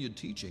continued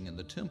teaching in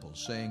the temple,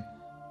 saying,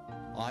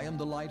 "I am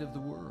the light of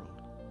the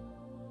world.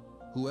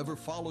 Whoever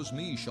follows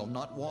me shall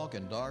not walk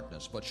in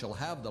darkness, but shall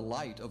have the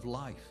light of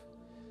life."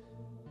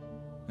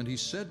 And he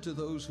said to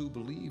those who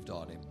believed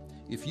on him,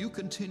 "If you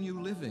continue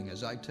living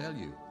as I tell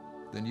you,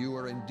 then you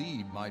are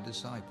indeed my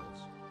disciples.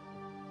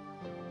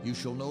 You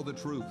shall know the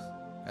truth,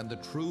 and the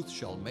truth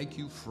shall make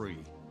you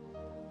free.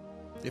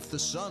 If the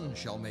Son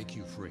shall make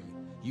you free,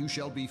 you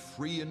shall be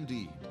free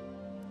indeed.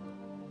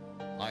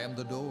 I am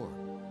the door.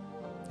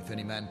 If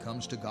any man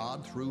comes to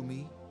God through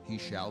me, he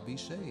shall be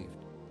saved.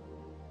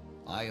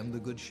 I am the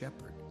good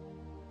shepherd.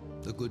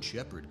 The good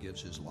shepherd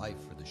gives his life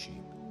for the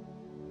sheep.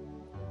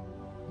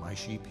 My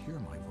sheep hear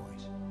my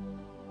voice,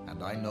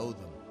 and I know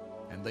them,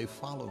 and they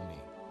follow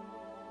me.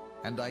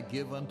 And I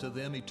give unto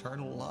them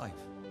eternal life,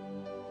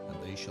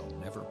 and they shall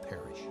never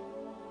perish.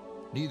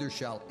 Neither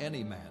shall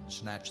any man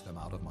snatch them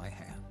out of my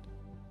hand."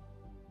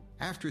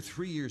 After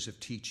 3 years of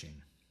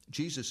teaching,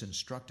 Jesus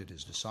instructed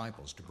his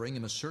disciples to bring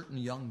him a certain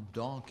young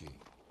donkey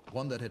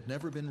one that had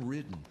never been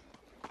ridden,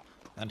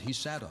 and he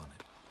sat on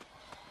it.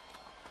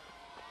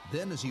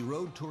 Then as he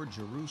rode toward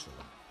Jerusalem,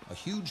 a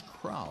huge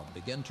crowd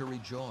began to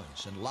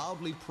rejoice and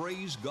loudly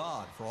praise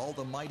God for all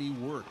the mighty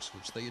works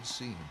which they had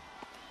seen.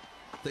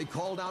 They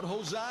called out,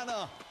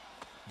 "Hosanna!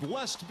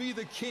 Blessed be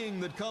the King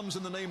that comes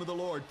in the name of the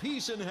Lord.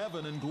 Peace in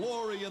heaven and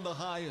glory in the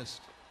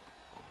highest."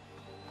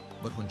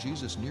 But when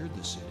Jesus neared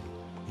the city,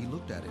 he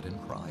looked at it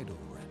and cried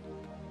over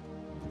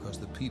it, because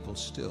the people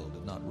still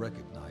did not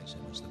recognize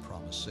him as the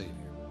promised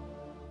Savior.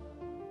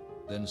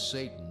 Then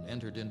Satan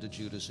entered into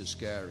Judas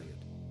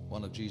Iscariot,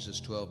 one of Jesus'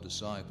 12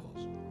 disciples.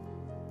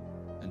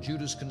 And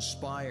Judas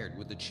conspired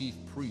with the chief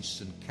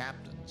priests and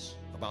captains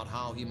about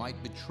how he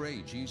might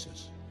betray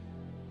Jesus.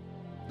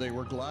 They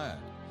were glad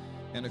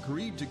and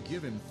agreed to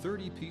give him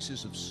 30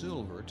 pieces of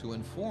silver to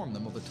inform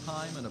them of a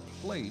time and a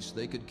place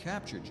they could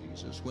capture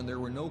Jesus when there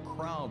were no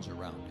crowds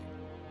around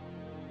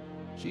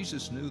him.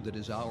 Jesus knew that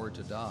his hour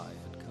to die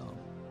had come,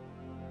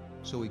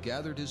 so he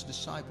gathered his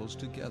disciples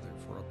together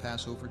for a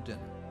Passover dinner.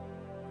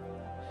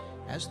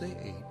 As they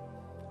ate,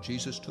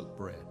 Jesus took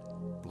bread,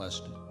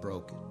 blessed it,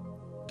 broke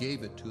it,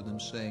 gave it to them,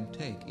 saying,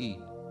 "Take,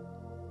 eat.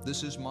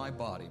 This is my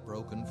body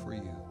broken for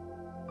you.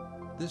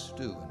 This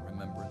do in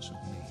remembrance of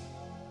me."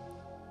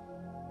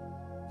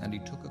 And he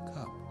took a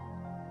cup,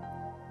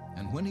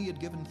 and when he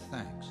had given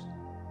thanks,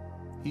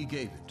 he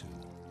gave it to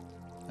them,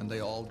 and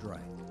they all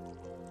drank.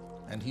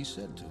 And he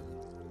said to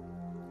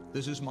them,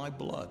 "This is my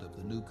blood of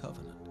the new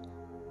covenant,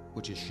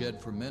 which is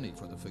shed for many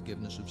for the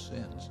forgiveness of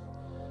sins.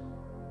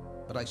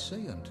 But I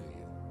say unto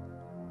you,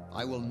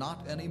 I will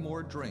not any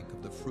more drink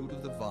of the fruit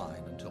of the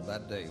vine until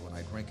that day when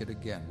I drink it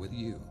again with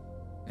you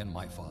in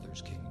my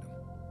Father's kingdom."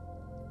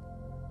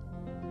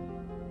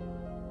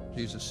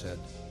 Jesus said,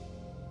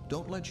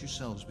 "Don't let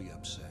yourselves be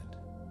upset.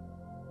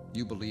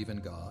 You believe in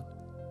God,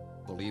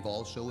 believe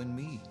also in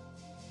me.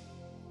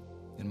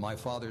 In my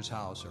Father's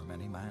house are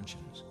many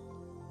mansions,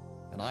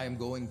 and I am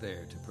going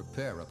there to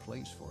prepare a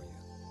place for you.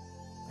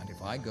 And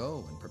if I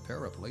go and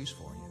prepare a place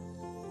for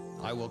you,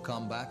 I will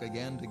come back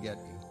again to get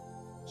you,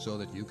 so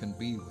that you can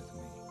be with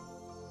me.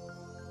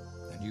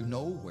 And you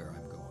know where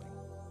I'm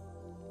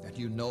going, and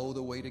you know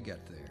the way to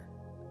get there."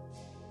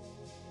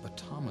 But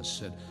Thomas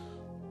said,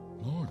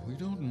 "Lord, we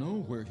don't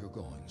know where you're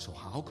going, so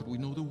how could we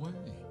know the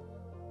way?"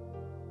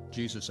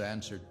 Jesus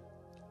answered,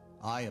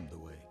 "I am the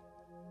way,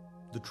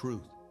 the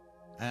truth,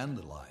 and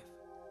the life.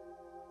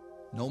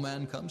 No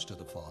man comes to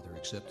the Father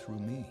except through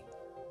me."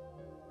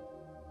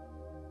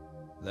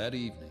 That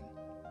evening,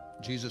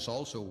 Jesus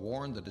also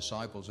warned the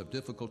disciples of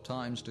difficult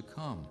times to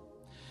come.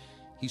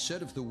 He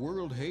said, "If the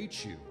world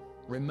hates you,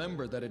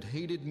 remember that it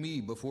hated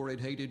me before it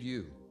hated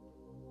you.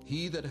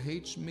 He that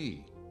hates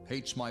me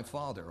hates my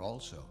Father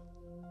also."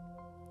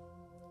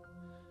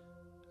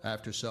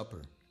 After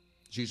supper,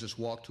 Jesus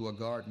walked to a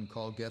garden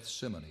called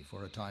Gethsemane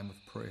for a time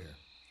of prayer.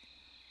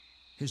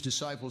 His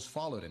disciples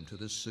followed him to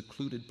this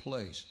secluded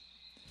place.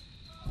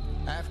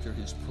 After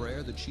his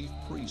prayer, the chief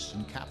priests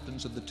and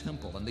captains of the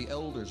temple and the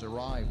elders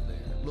arrived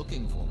there,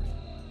 looking for him.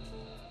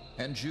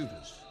 And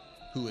Judas,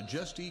 who had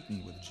just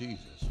eaten with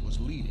Jesus, was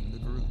leading the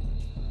group.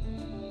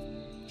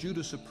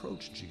 Judas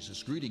approached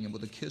Jesus, greeting him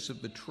with a kiss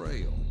of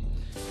betrayal.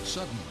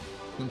 Suddenly,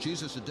 when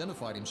Jesus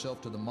identified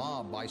himself to the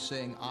mob by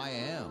saying, "I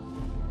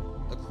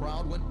am," the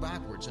crowd went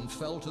backwards and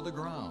fell to the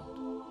ground.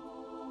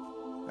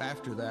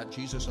 After that,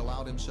 Jesus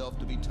allowed himself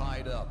to be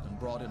tied up and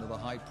brought into the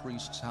high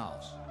priest's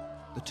house.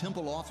 The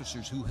temple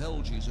officers who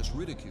held Jesus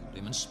ridiculed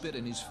him and spit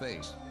in his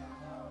face.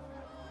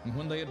 And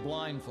when they had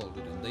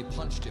blindfolded him, they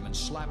punched him and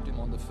slapped him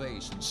on the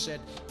face and said,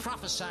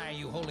 "Prophesy,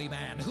 you holy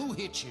man, who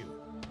hit you?"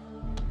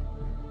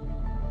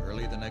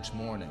 Early the next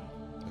morning,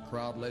 the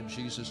crowd led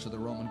Jesus to the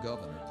Roman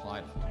governor,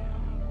 Pilate.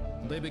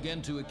 And they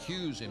began to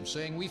accuse him,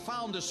 saying, "We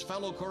found this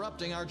fellow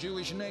corrupting our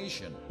Jewish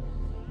nation."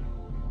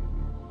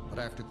 But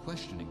after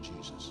questioning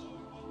Jesus,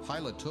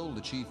 Pilate told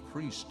the chief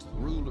priests, the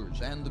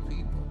rulers, and the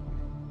people,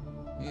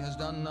 "He has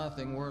done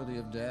nothing worthy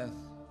of death.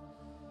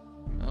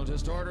 I'll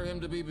just order him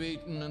to be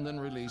beaten and then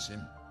release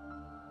him."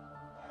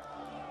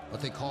 But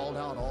they called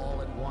out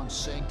all at once,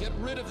 saying, "Get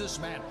rid of this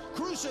man!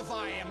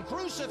 Crucify him!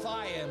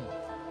 Crucify him!"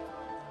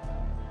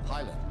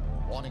 Pilate,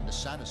 wanting to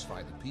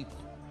satisfy the people,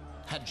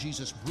 had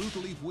Jesus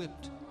brutally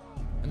whipped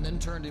and then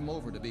turned him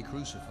over to be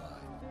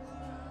crucified.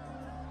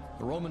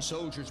 The Roman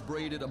soldiers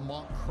braided a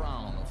mock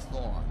crown of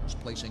thorns,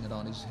 placing it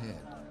on his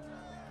head.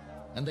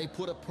 And they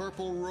put a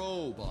purple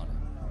robe on him.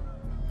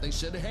 They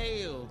said,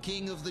 "Hail,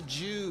 King of the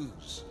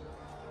Jews!"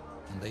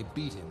 And they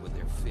beat him with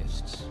their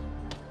fists.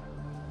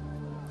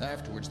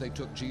 Afterwards, they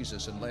took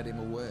Jesus and led him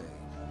away,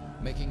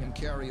 making him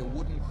carry a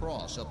wooden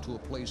cross up to a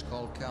place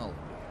called Calvary,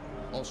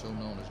 also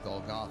known as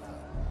Golgotha,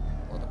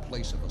 or the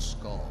place of a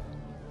skull.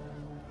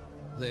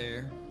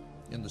 There,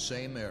 in the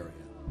same area,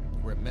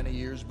 where many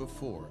years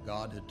before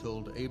God had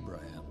told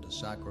Abraham to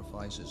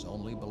sacrifice his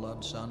only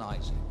beloved son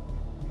Isaac,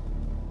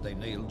 they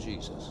nailed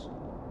Jesus,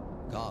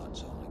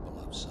 God's only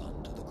beloved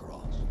son, to the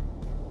cross.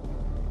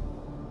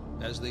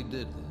 As they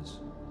did this,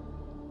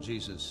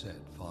 Jesus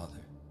said, "Father,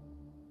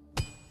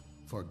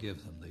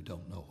 forgive them, they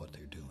don't know what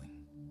they're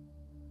doing."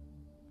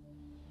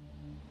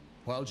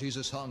 While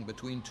Jesus hung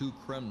between two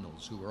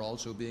criminals who were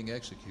also being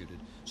executed,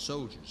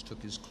 soldiers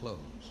took his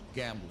clothes,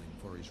 gambling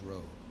for his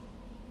robe,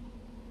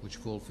 which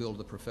fulfilled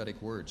the prophetic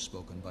words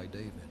spoken by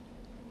David.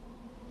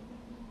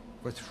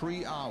 For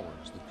 3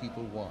 hours the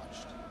people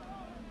watched.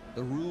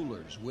 The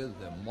rulers with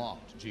them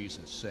mocked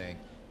Jesus, saying,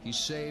 "He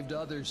saved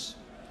others.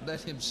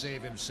 Let him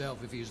save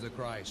himself if he's the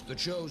Christ, the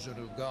chosen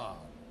of God."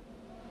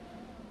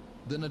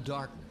 Then a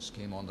darkness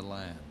came on the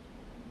land.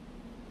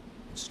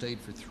 It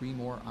stayed for 3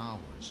 more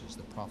hours as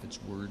the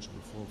prophet's words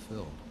were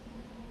fulfilled.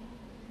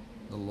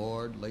 The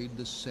Lord laid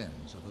the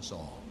sins of us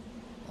all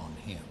on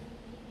him.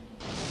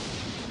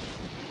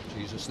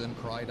 Jesus then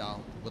cried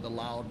out with a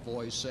loud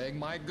voice, saying,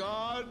 my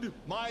God,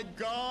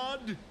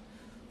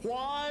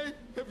 why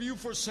have you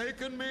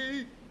forsaken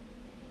me?"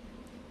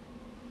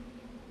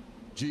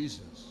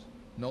 Jesus,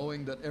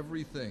 knowing that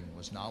everything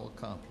was now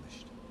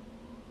accomplished,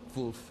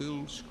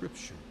 fulfilled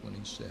Scripture when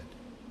he said,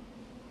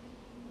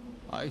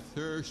 "I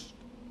thirst."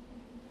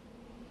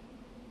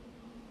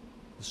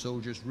 The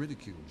soldiers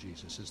ridiculed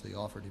Jesus as they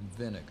offered him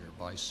vinegar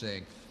by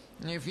saying,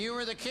 "If you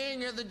are the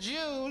king of the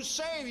Jews,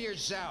 save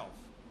yourself."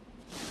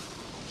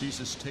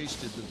 Jesus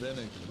tasted the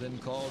vinegar, then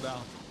called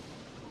out,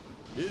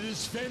 "It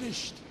is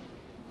finished."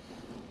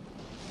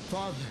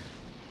 Father,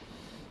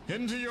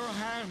 into your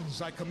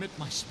hands I commit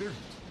my spirit.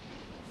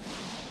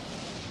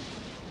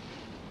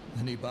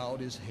 Then he bowed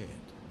his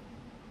head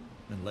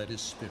and let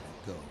his spirit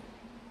go.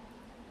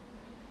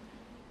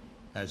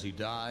 As he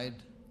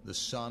died, the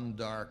sun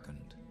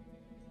darkened,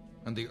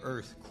 and the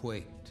earth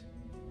quaked,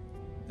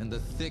 and the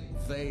thick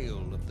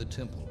veil of the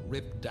temple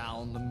ripped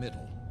down the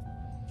middle.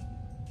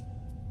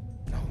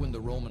 Now when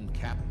the Roman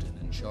captain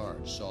in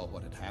charge saw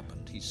what had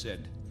happened, he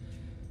said,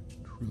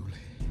 Truly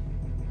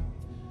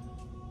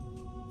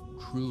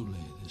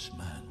this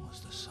man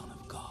was the Son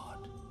of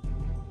God."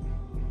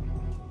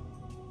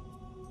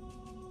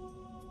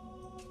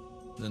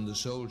 Then the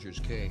soldiers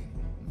came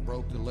and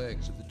broke the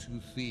legs of the 2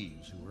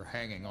 thieves who were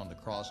hanging on the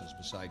crosses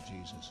beside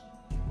Jesus.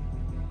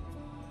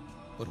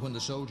 But when the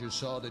soldiers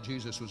saw that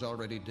Jesus was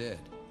already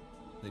dead,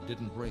 they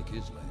didn't break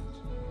his legs.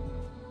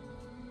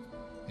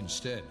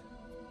 Instead,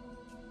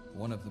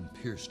 one of them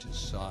pierced his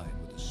side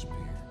with a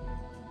spear,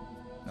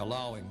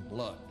 allowing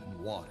blood and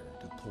water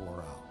to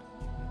pour out.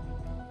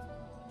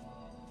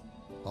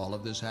 All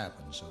of this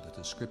happened so that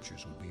the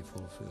Scriptures would be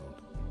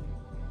fulfilled.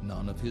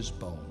 None of his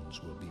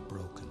bones will be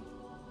broken,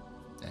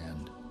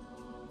 and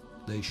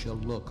they shall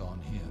look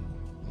on him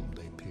whom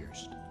they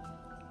pierced.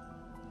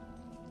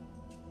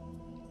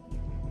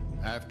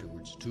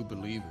 Afterwards, 2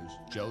 believers,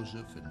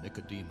 Joseph and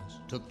Nicodemus,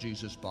 took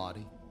Jesus'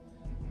 body,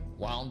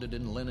 wound it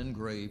in linen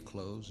grave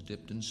clothes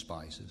dipped in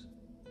spices,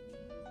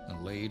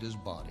 and laid his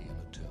body in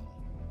a tomb.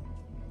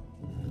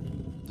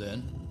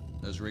 Then,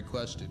 as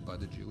requested by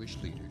the Jewish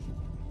leaders,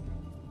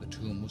 the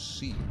tomb was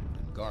sealed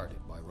and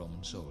guarded by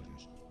Roman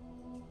soldiers.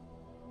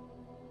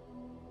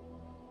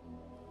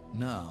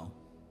 Now,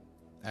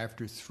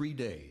 after 3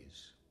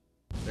 days,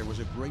 there was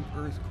a great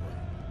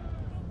earthquake,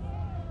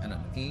 and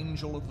an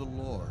angel of the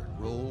Lord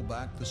rolled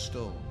back the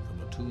stone from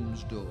the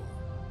tomb's door.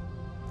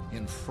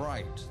 In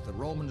fright, the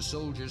Roman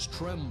soldiers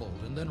trembled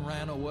and then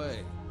ran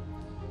away.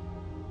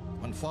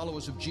 When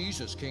followers of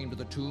Jesus came to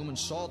the tomb and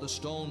saw the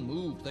stone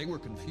move, they were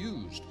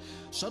confused.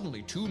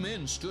 Suddenly, 2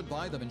 men stood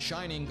by them in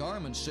shining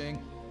garments, saying,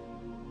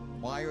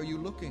 "Why are you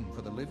looking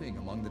for the living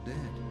among the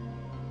dead?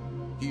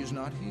 He is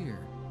not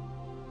here.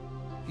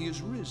 He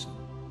is risen.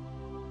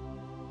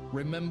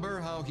 Remember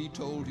how he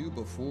told you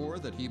before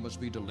that he must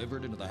be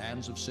delivered into the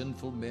hands of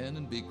sinful men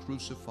and be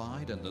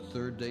crucified and the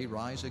 3rd day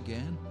rise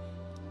again?"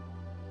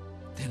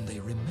 Then they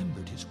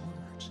remembered his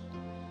words.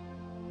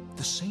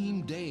 The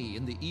same day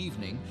in the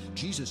evening,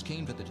 Jesus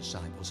came to the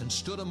disciples and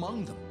stood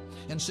among them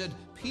and said,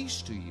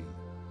 "Peace to you."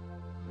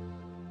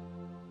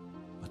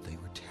 But they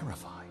were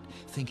terrified,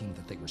 thinking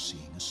that they were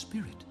seeing a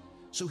spirit.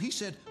 So he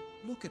said,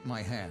 "Look at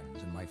my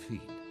hands and my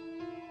feet.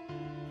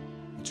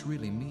 It's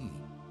really me.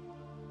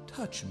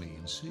 Touch me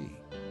and see.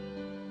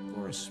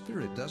 For a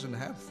spirit doesn't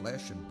have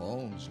flesh and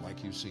bones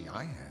like you see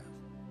I have."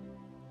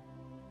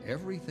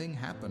 Everything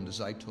happened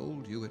as I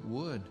told you it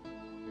would,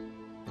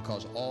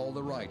 because all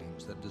the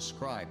writings that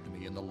described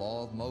me in the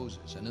law of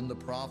Moses and in the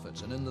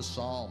prophets and in the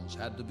Psalms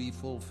had to be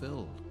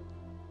fulfilled.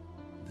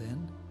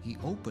 Then he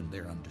opened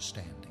their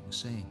understanding,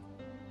 saying,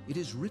 "It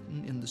is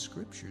written in the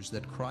Scriptures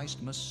that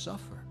Christ must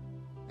suffer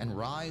and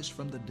rise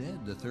from the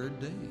dead the 3rd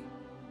day,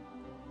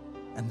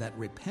 and that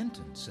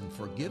repentance and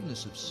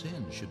forgiveness of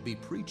sin should be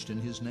preached in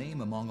his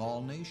name among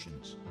all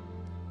nations.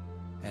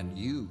 And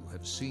you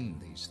have seen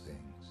these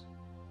things."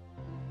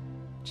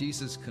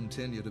 Jesus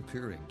continued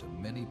appearing to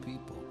many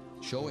people,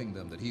 showing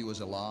them that he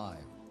was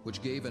alive,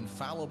 which gave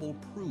infallible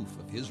proof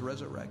of his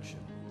resurrection.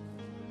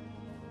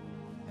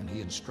 And he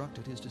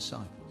instructed his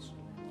disciples,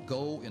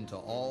 "Go into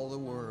all the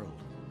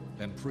world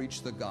and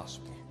preach the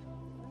gospel."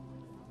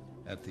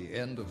 At the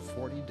end of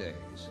 40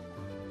 days,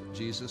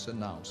 Jesus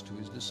announced to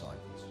his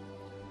disciples,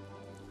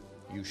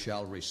 "You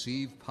shall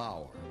receive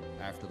power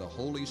after the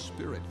Holy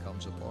Spirit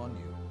comes upon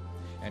you,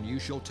 and you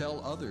shall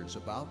tell others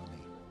about me,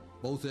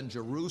 both in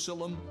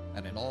Jerusalem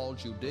and in all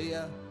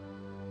Judea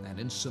and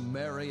in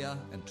Samaria,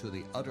 and to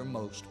the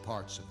uttermost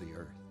parts of the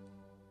earth.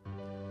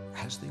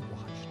 As they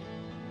watched,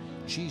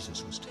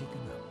 Jesus was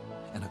taken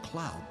up, and a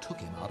cloud took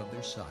him out of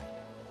their sight.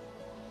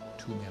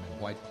 Two men in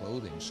white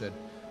clothing said,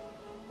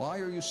 "Why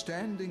are you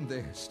standing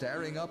there,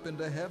 staring up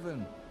into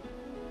heaven?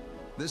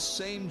 This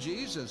same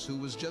Jesus who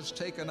was just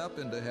taken up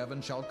into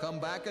heaven shall come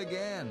back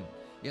again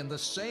in the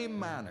same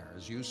manner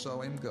as you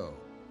saw him go."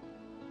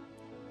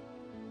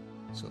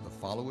 So the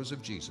followers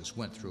of Jesus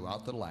went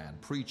throughout the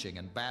land, preaching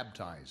and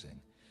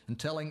baptizing, and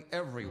telling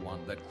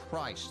everyone that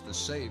Christ the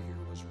Savior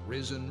was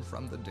risen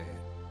from the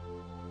dead.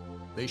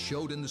 They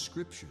showed in the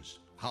Scriptures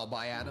how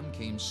by Adam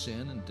came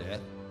sin and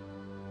death,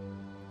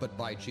 but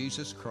by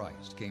Jesus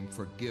Christ came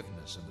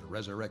forgiveness and the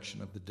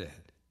resurrection of the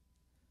dead.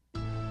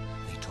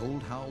 They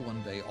told how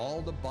one day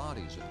all the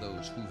bodies of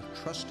those who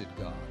have trusted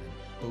God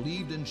and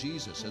believed in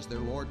Jesus as their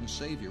Lord and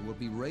Savior will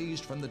be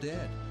raised from the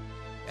dead,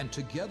 and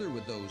together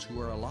with those who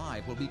are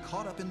alive will be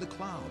caught up in the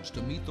clouds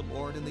to meet the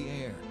Lord in the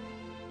air.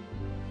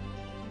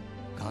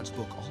 God's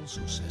book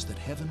also says that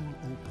heaven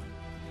will open,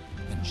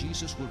 and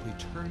Jesus will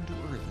return to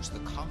earth as the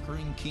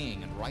conquering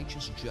King and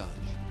righteous Judge.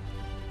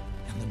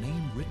 And the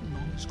name written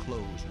on his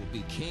clothes will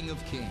be King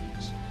of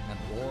Kings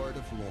and Lord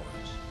of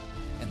Lords.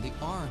 And the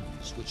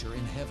armies which are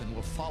in heaven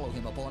will follow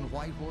him upon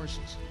white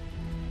horses.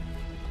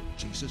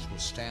 Jesus will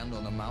stand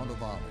on the Mount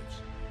of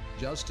Olives,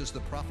 just as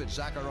the prophet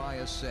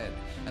Zechariah said,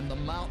 and the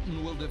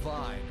mountain will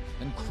divide,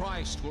 and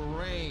Christ will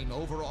reign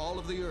over all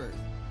of the earth.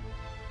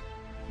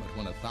 But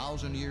when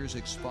 1,000 years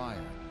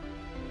expire,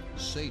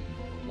 Satan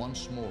will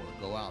once more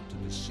go out to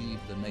deceive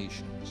the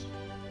nations.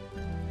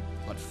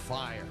 But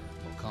fire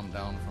will come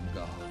down from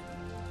God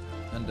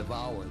and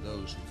devour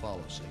those who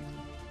follow Satan.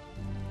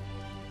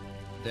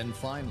 Then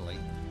finally,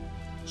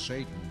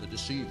 Satan, the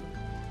deceiver,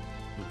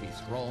 will be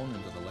thrown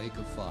into the lake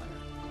of fire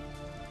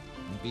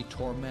and be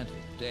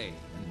tormented day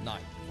and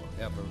night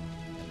forever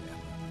and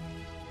ever.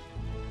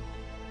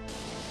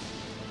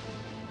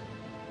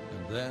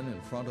 And then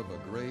in front of a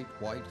great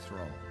white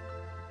throne,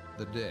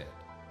 the dead,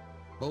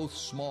 both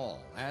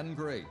small and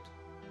great,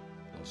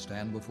 will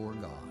stand before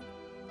God.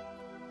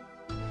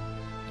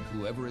 And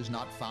whoever is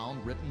not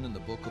found written in the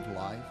book of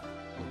life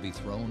will be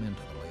thrown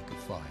into the lake of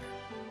fire.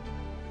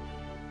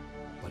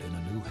 But in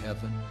a new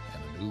heaven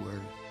and a new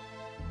earth,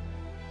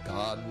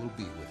 God will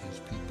be with his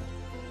people.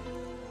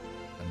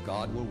 And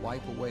God will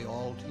wipe away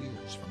all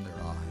tears from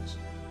their eyes.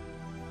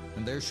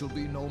 And there shall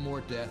be no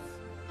more death,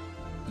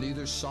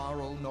 neither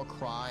sorrow nor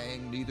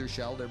crying, neither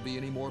shall there be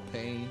any more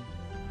pain,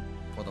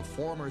 for the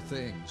former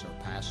things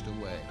are passed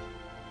away.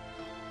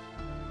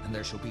 And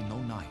there shall be no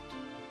night,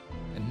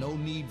 and no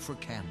need for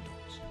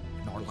candles,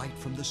 nor light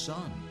from the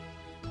sun,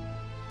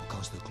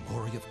 because the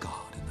glory of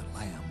God and the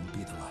Lamb will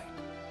be the light.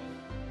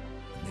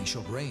 And they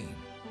shall reign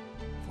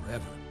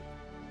forever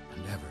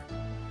and ever.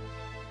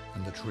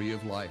 And the tree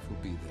of life will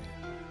be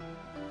there,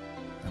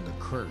 and the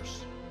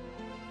curse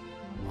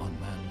on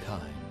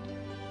mankind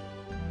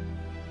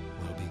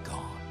will be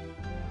gone.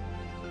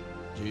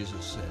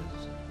 Jesus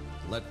says,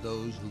 "Let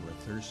those who are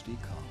thirsty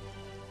come.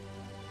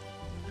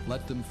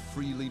 Let them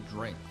freely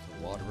drink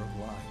the water of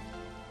life.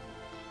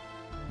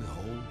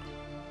 Behold,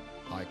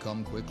 I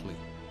come quickly.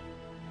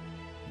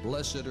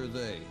 Blessed are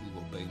they who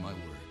obey my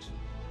words.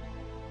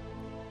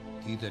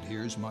 He that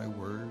hears my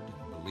word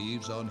and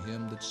believes on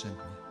him that sent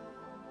me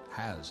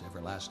has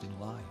everlasting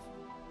life,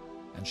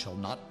 and shall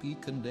not be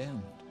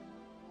condemned,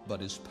 but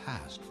is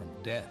passed from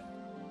death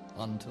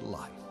unto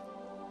life."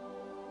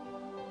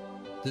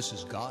 This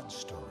is God's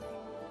story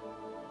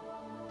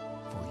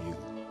for you.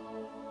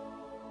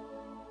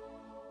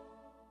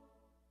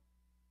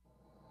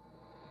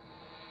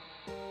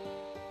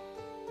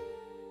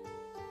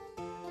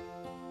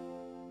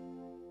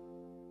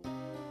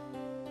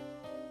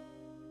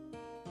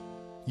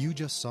 You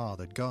just saw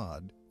that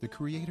God, the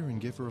creator and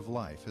giver of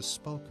life, has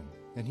spoken,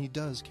 and he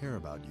does care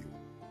about you,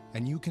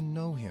 and you can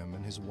know him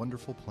and his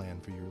wonderful plan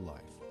for your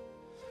life.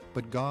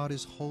 But God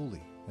is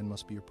holy and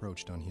must be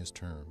approached on his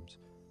terms.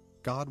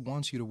 God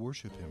wants you to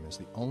worship him as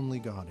the only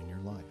God in your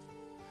life.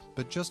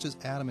 But just as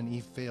Adam and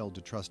Eve failed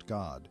to trust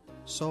God,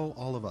 so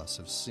all of us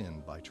have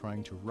sinned by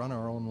trying to run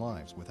our own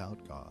lives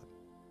without God.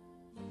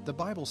 The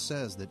Bible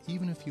says that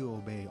even if you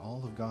obey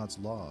all of God's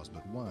laws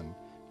but one,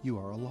 you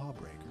are a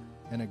lawbreaker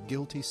and a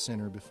guilty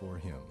sinner before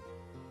him.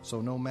 So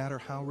no matter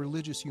how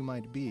religious you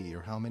might be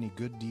or how many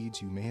good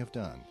deeds you may have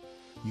done,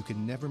 you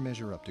can never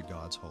measure up to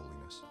God's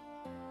holiness.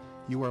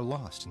 You are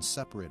lost and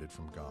separated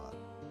from God.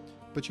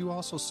 But you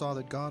also saw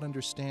that God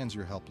understands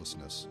your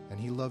helplessness, and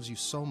he loves you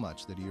so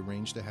much that he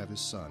arranged to have his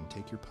Son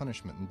take your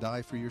punishment and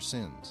die for your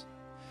sins.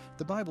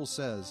 The Bible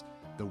says,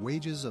 "The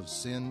wages of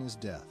sin is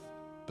death,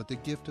 but the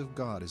gift of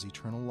God is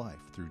eternal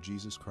life through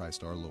Jesus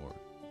Christ our Lord."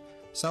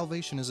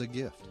 Salvation is a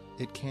gift.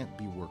 It can't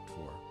be worked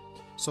for,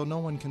 so no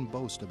one can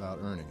boast about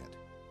earning it.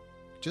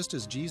 Just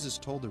as Jesus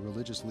told the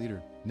religious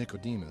leader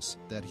Nicodemus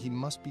that he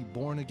must be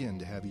born again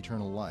to have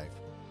eternal life,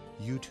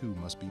 you too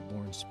must be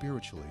born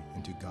spiritually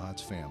into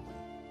God's family.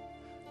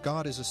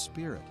 God is a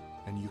spirit,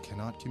 and you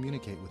cannot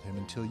communicate with him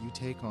until you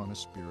take on a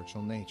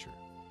spiritual nature.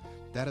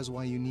 That is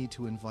why you need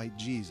to invite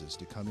Jesus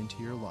to come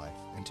into your life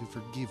and to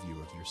forgive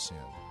you of your sin.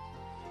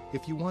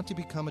 If you want to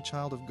become a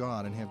child of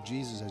God and have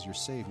Jesus as your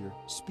Savior,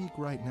 speak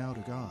right now to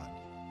God.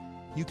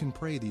 You can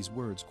pray these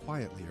words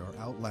quietly or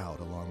out loud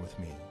along with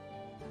me.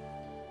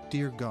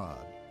 Dear God,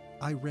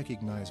 I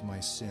recognize my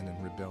sin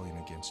and rebellion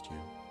against you.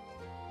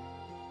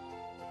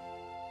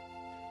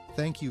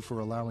 Thank you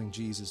for allowing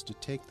Jesus to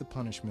take the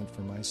punishment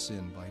for my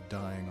sin by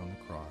dying on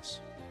the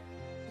cross.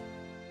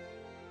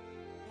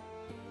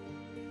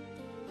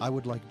 I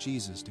would like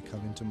Jesus to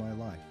come into my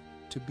life,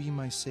 to be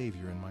my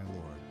Savior and my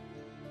Lord.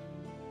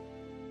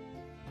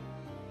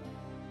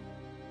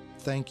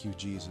 Thank you,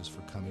 Jesus,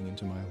 for coming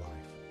into my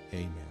life.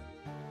 Amen.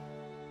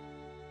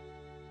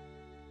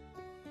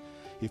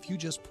 If you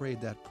just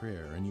prayed that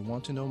prayer and you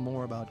want to know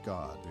more about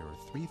God, there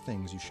are 3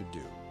 things you should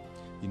do.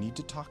 You need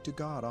to talk to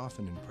God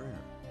often in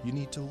prayer. You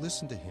need to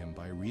listen to Him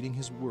by reading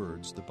His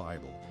words, the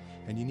Bible.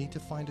 And you need to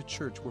find a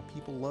church where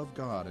people love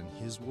God and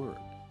His Word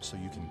so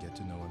you can get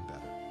to know Him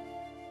better.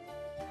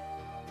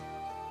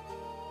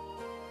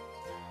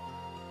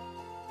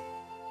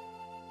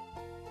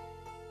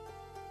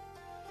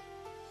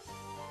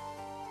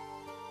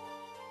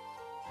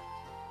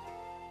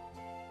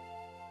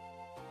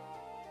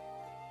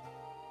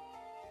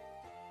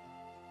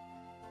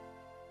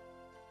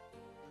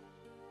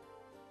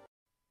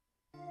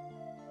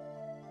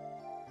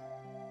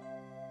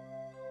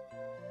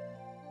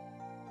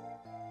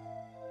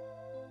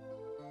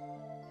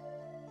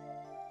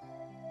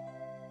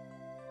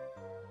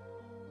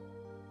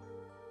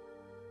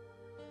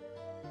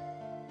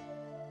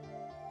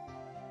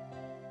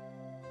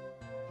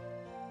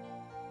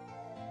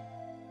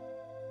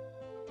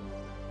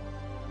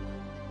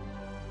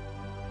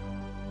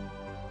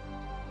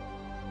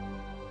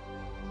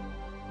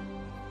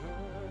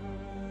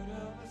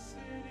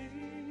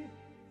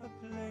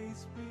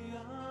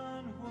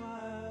 Beyond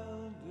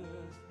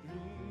wildest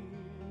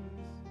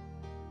dreams,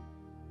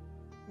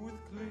 with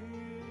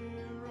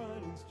clear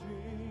running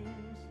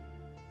streams,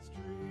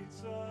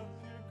 streets of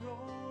pure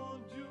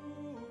gold,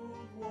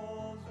 jeweled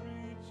walls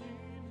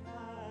reaching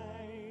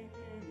high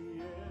in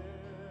the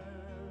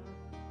air.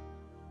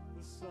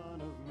 The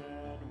Son of Man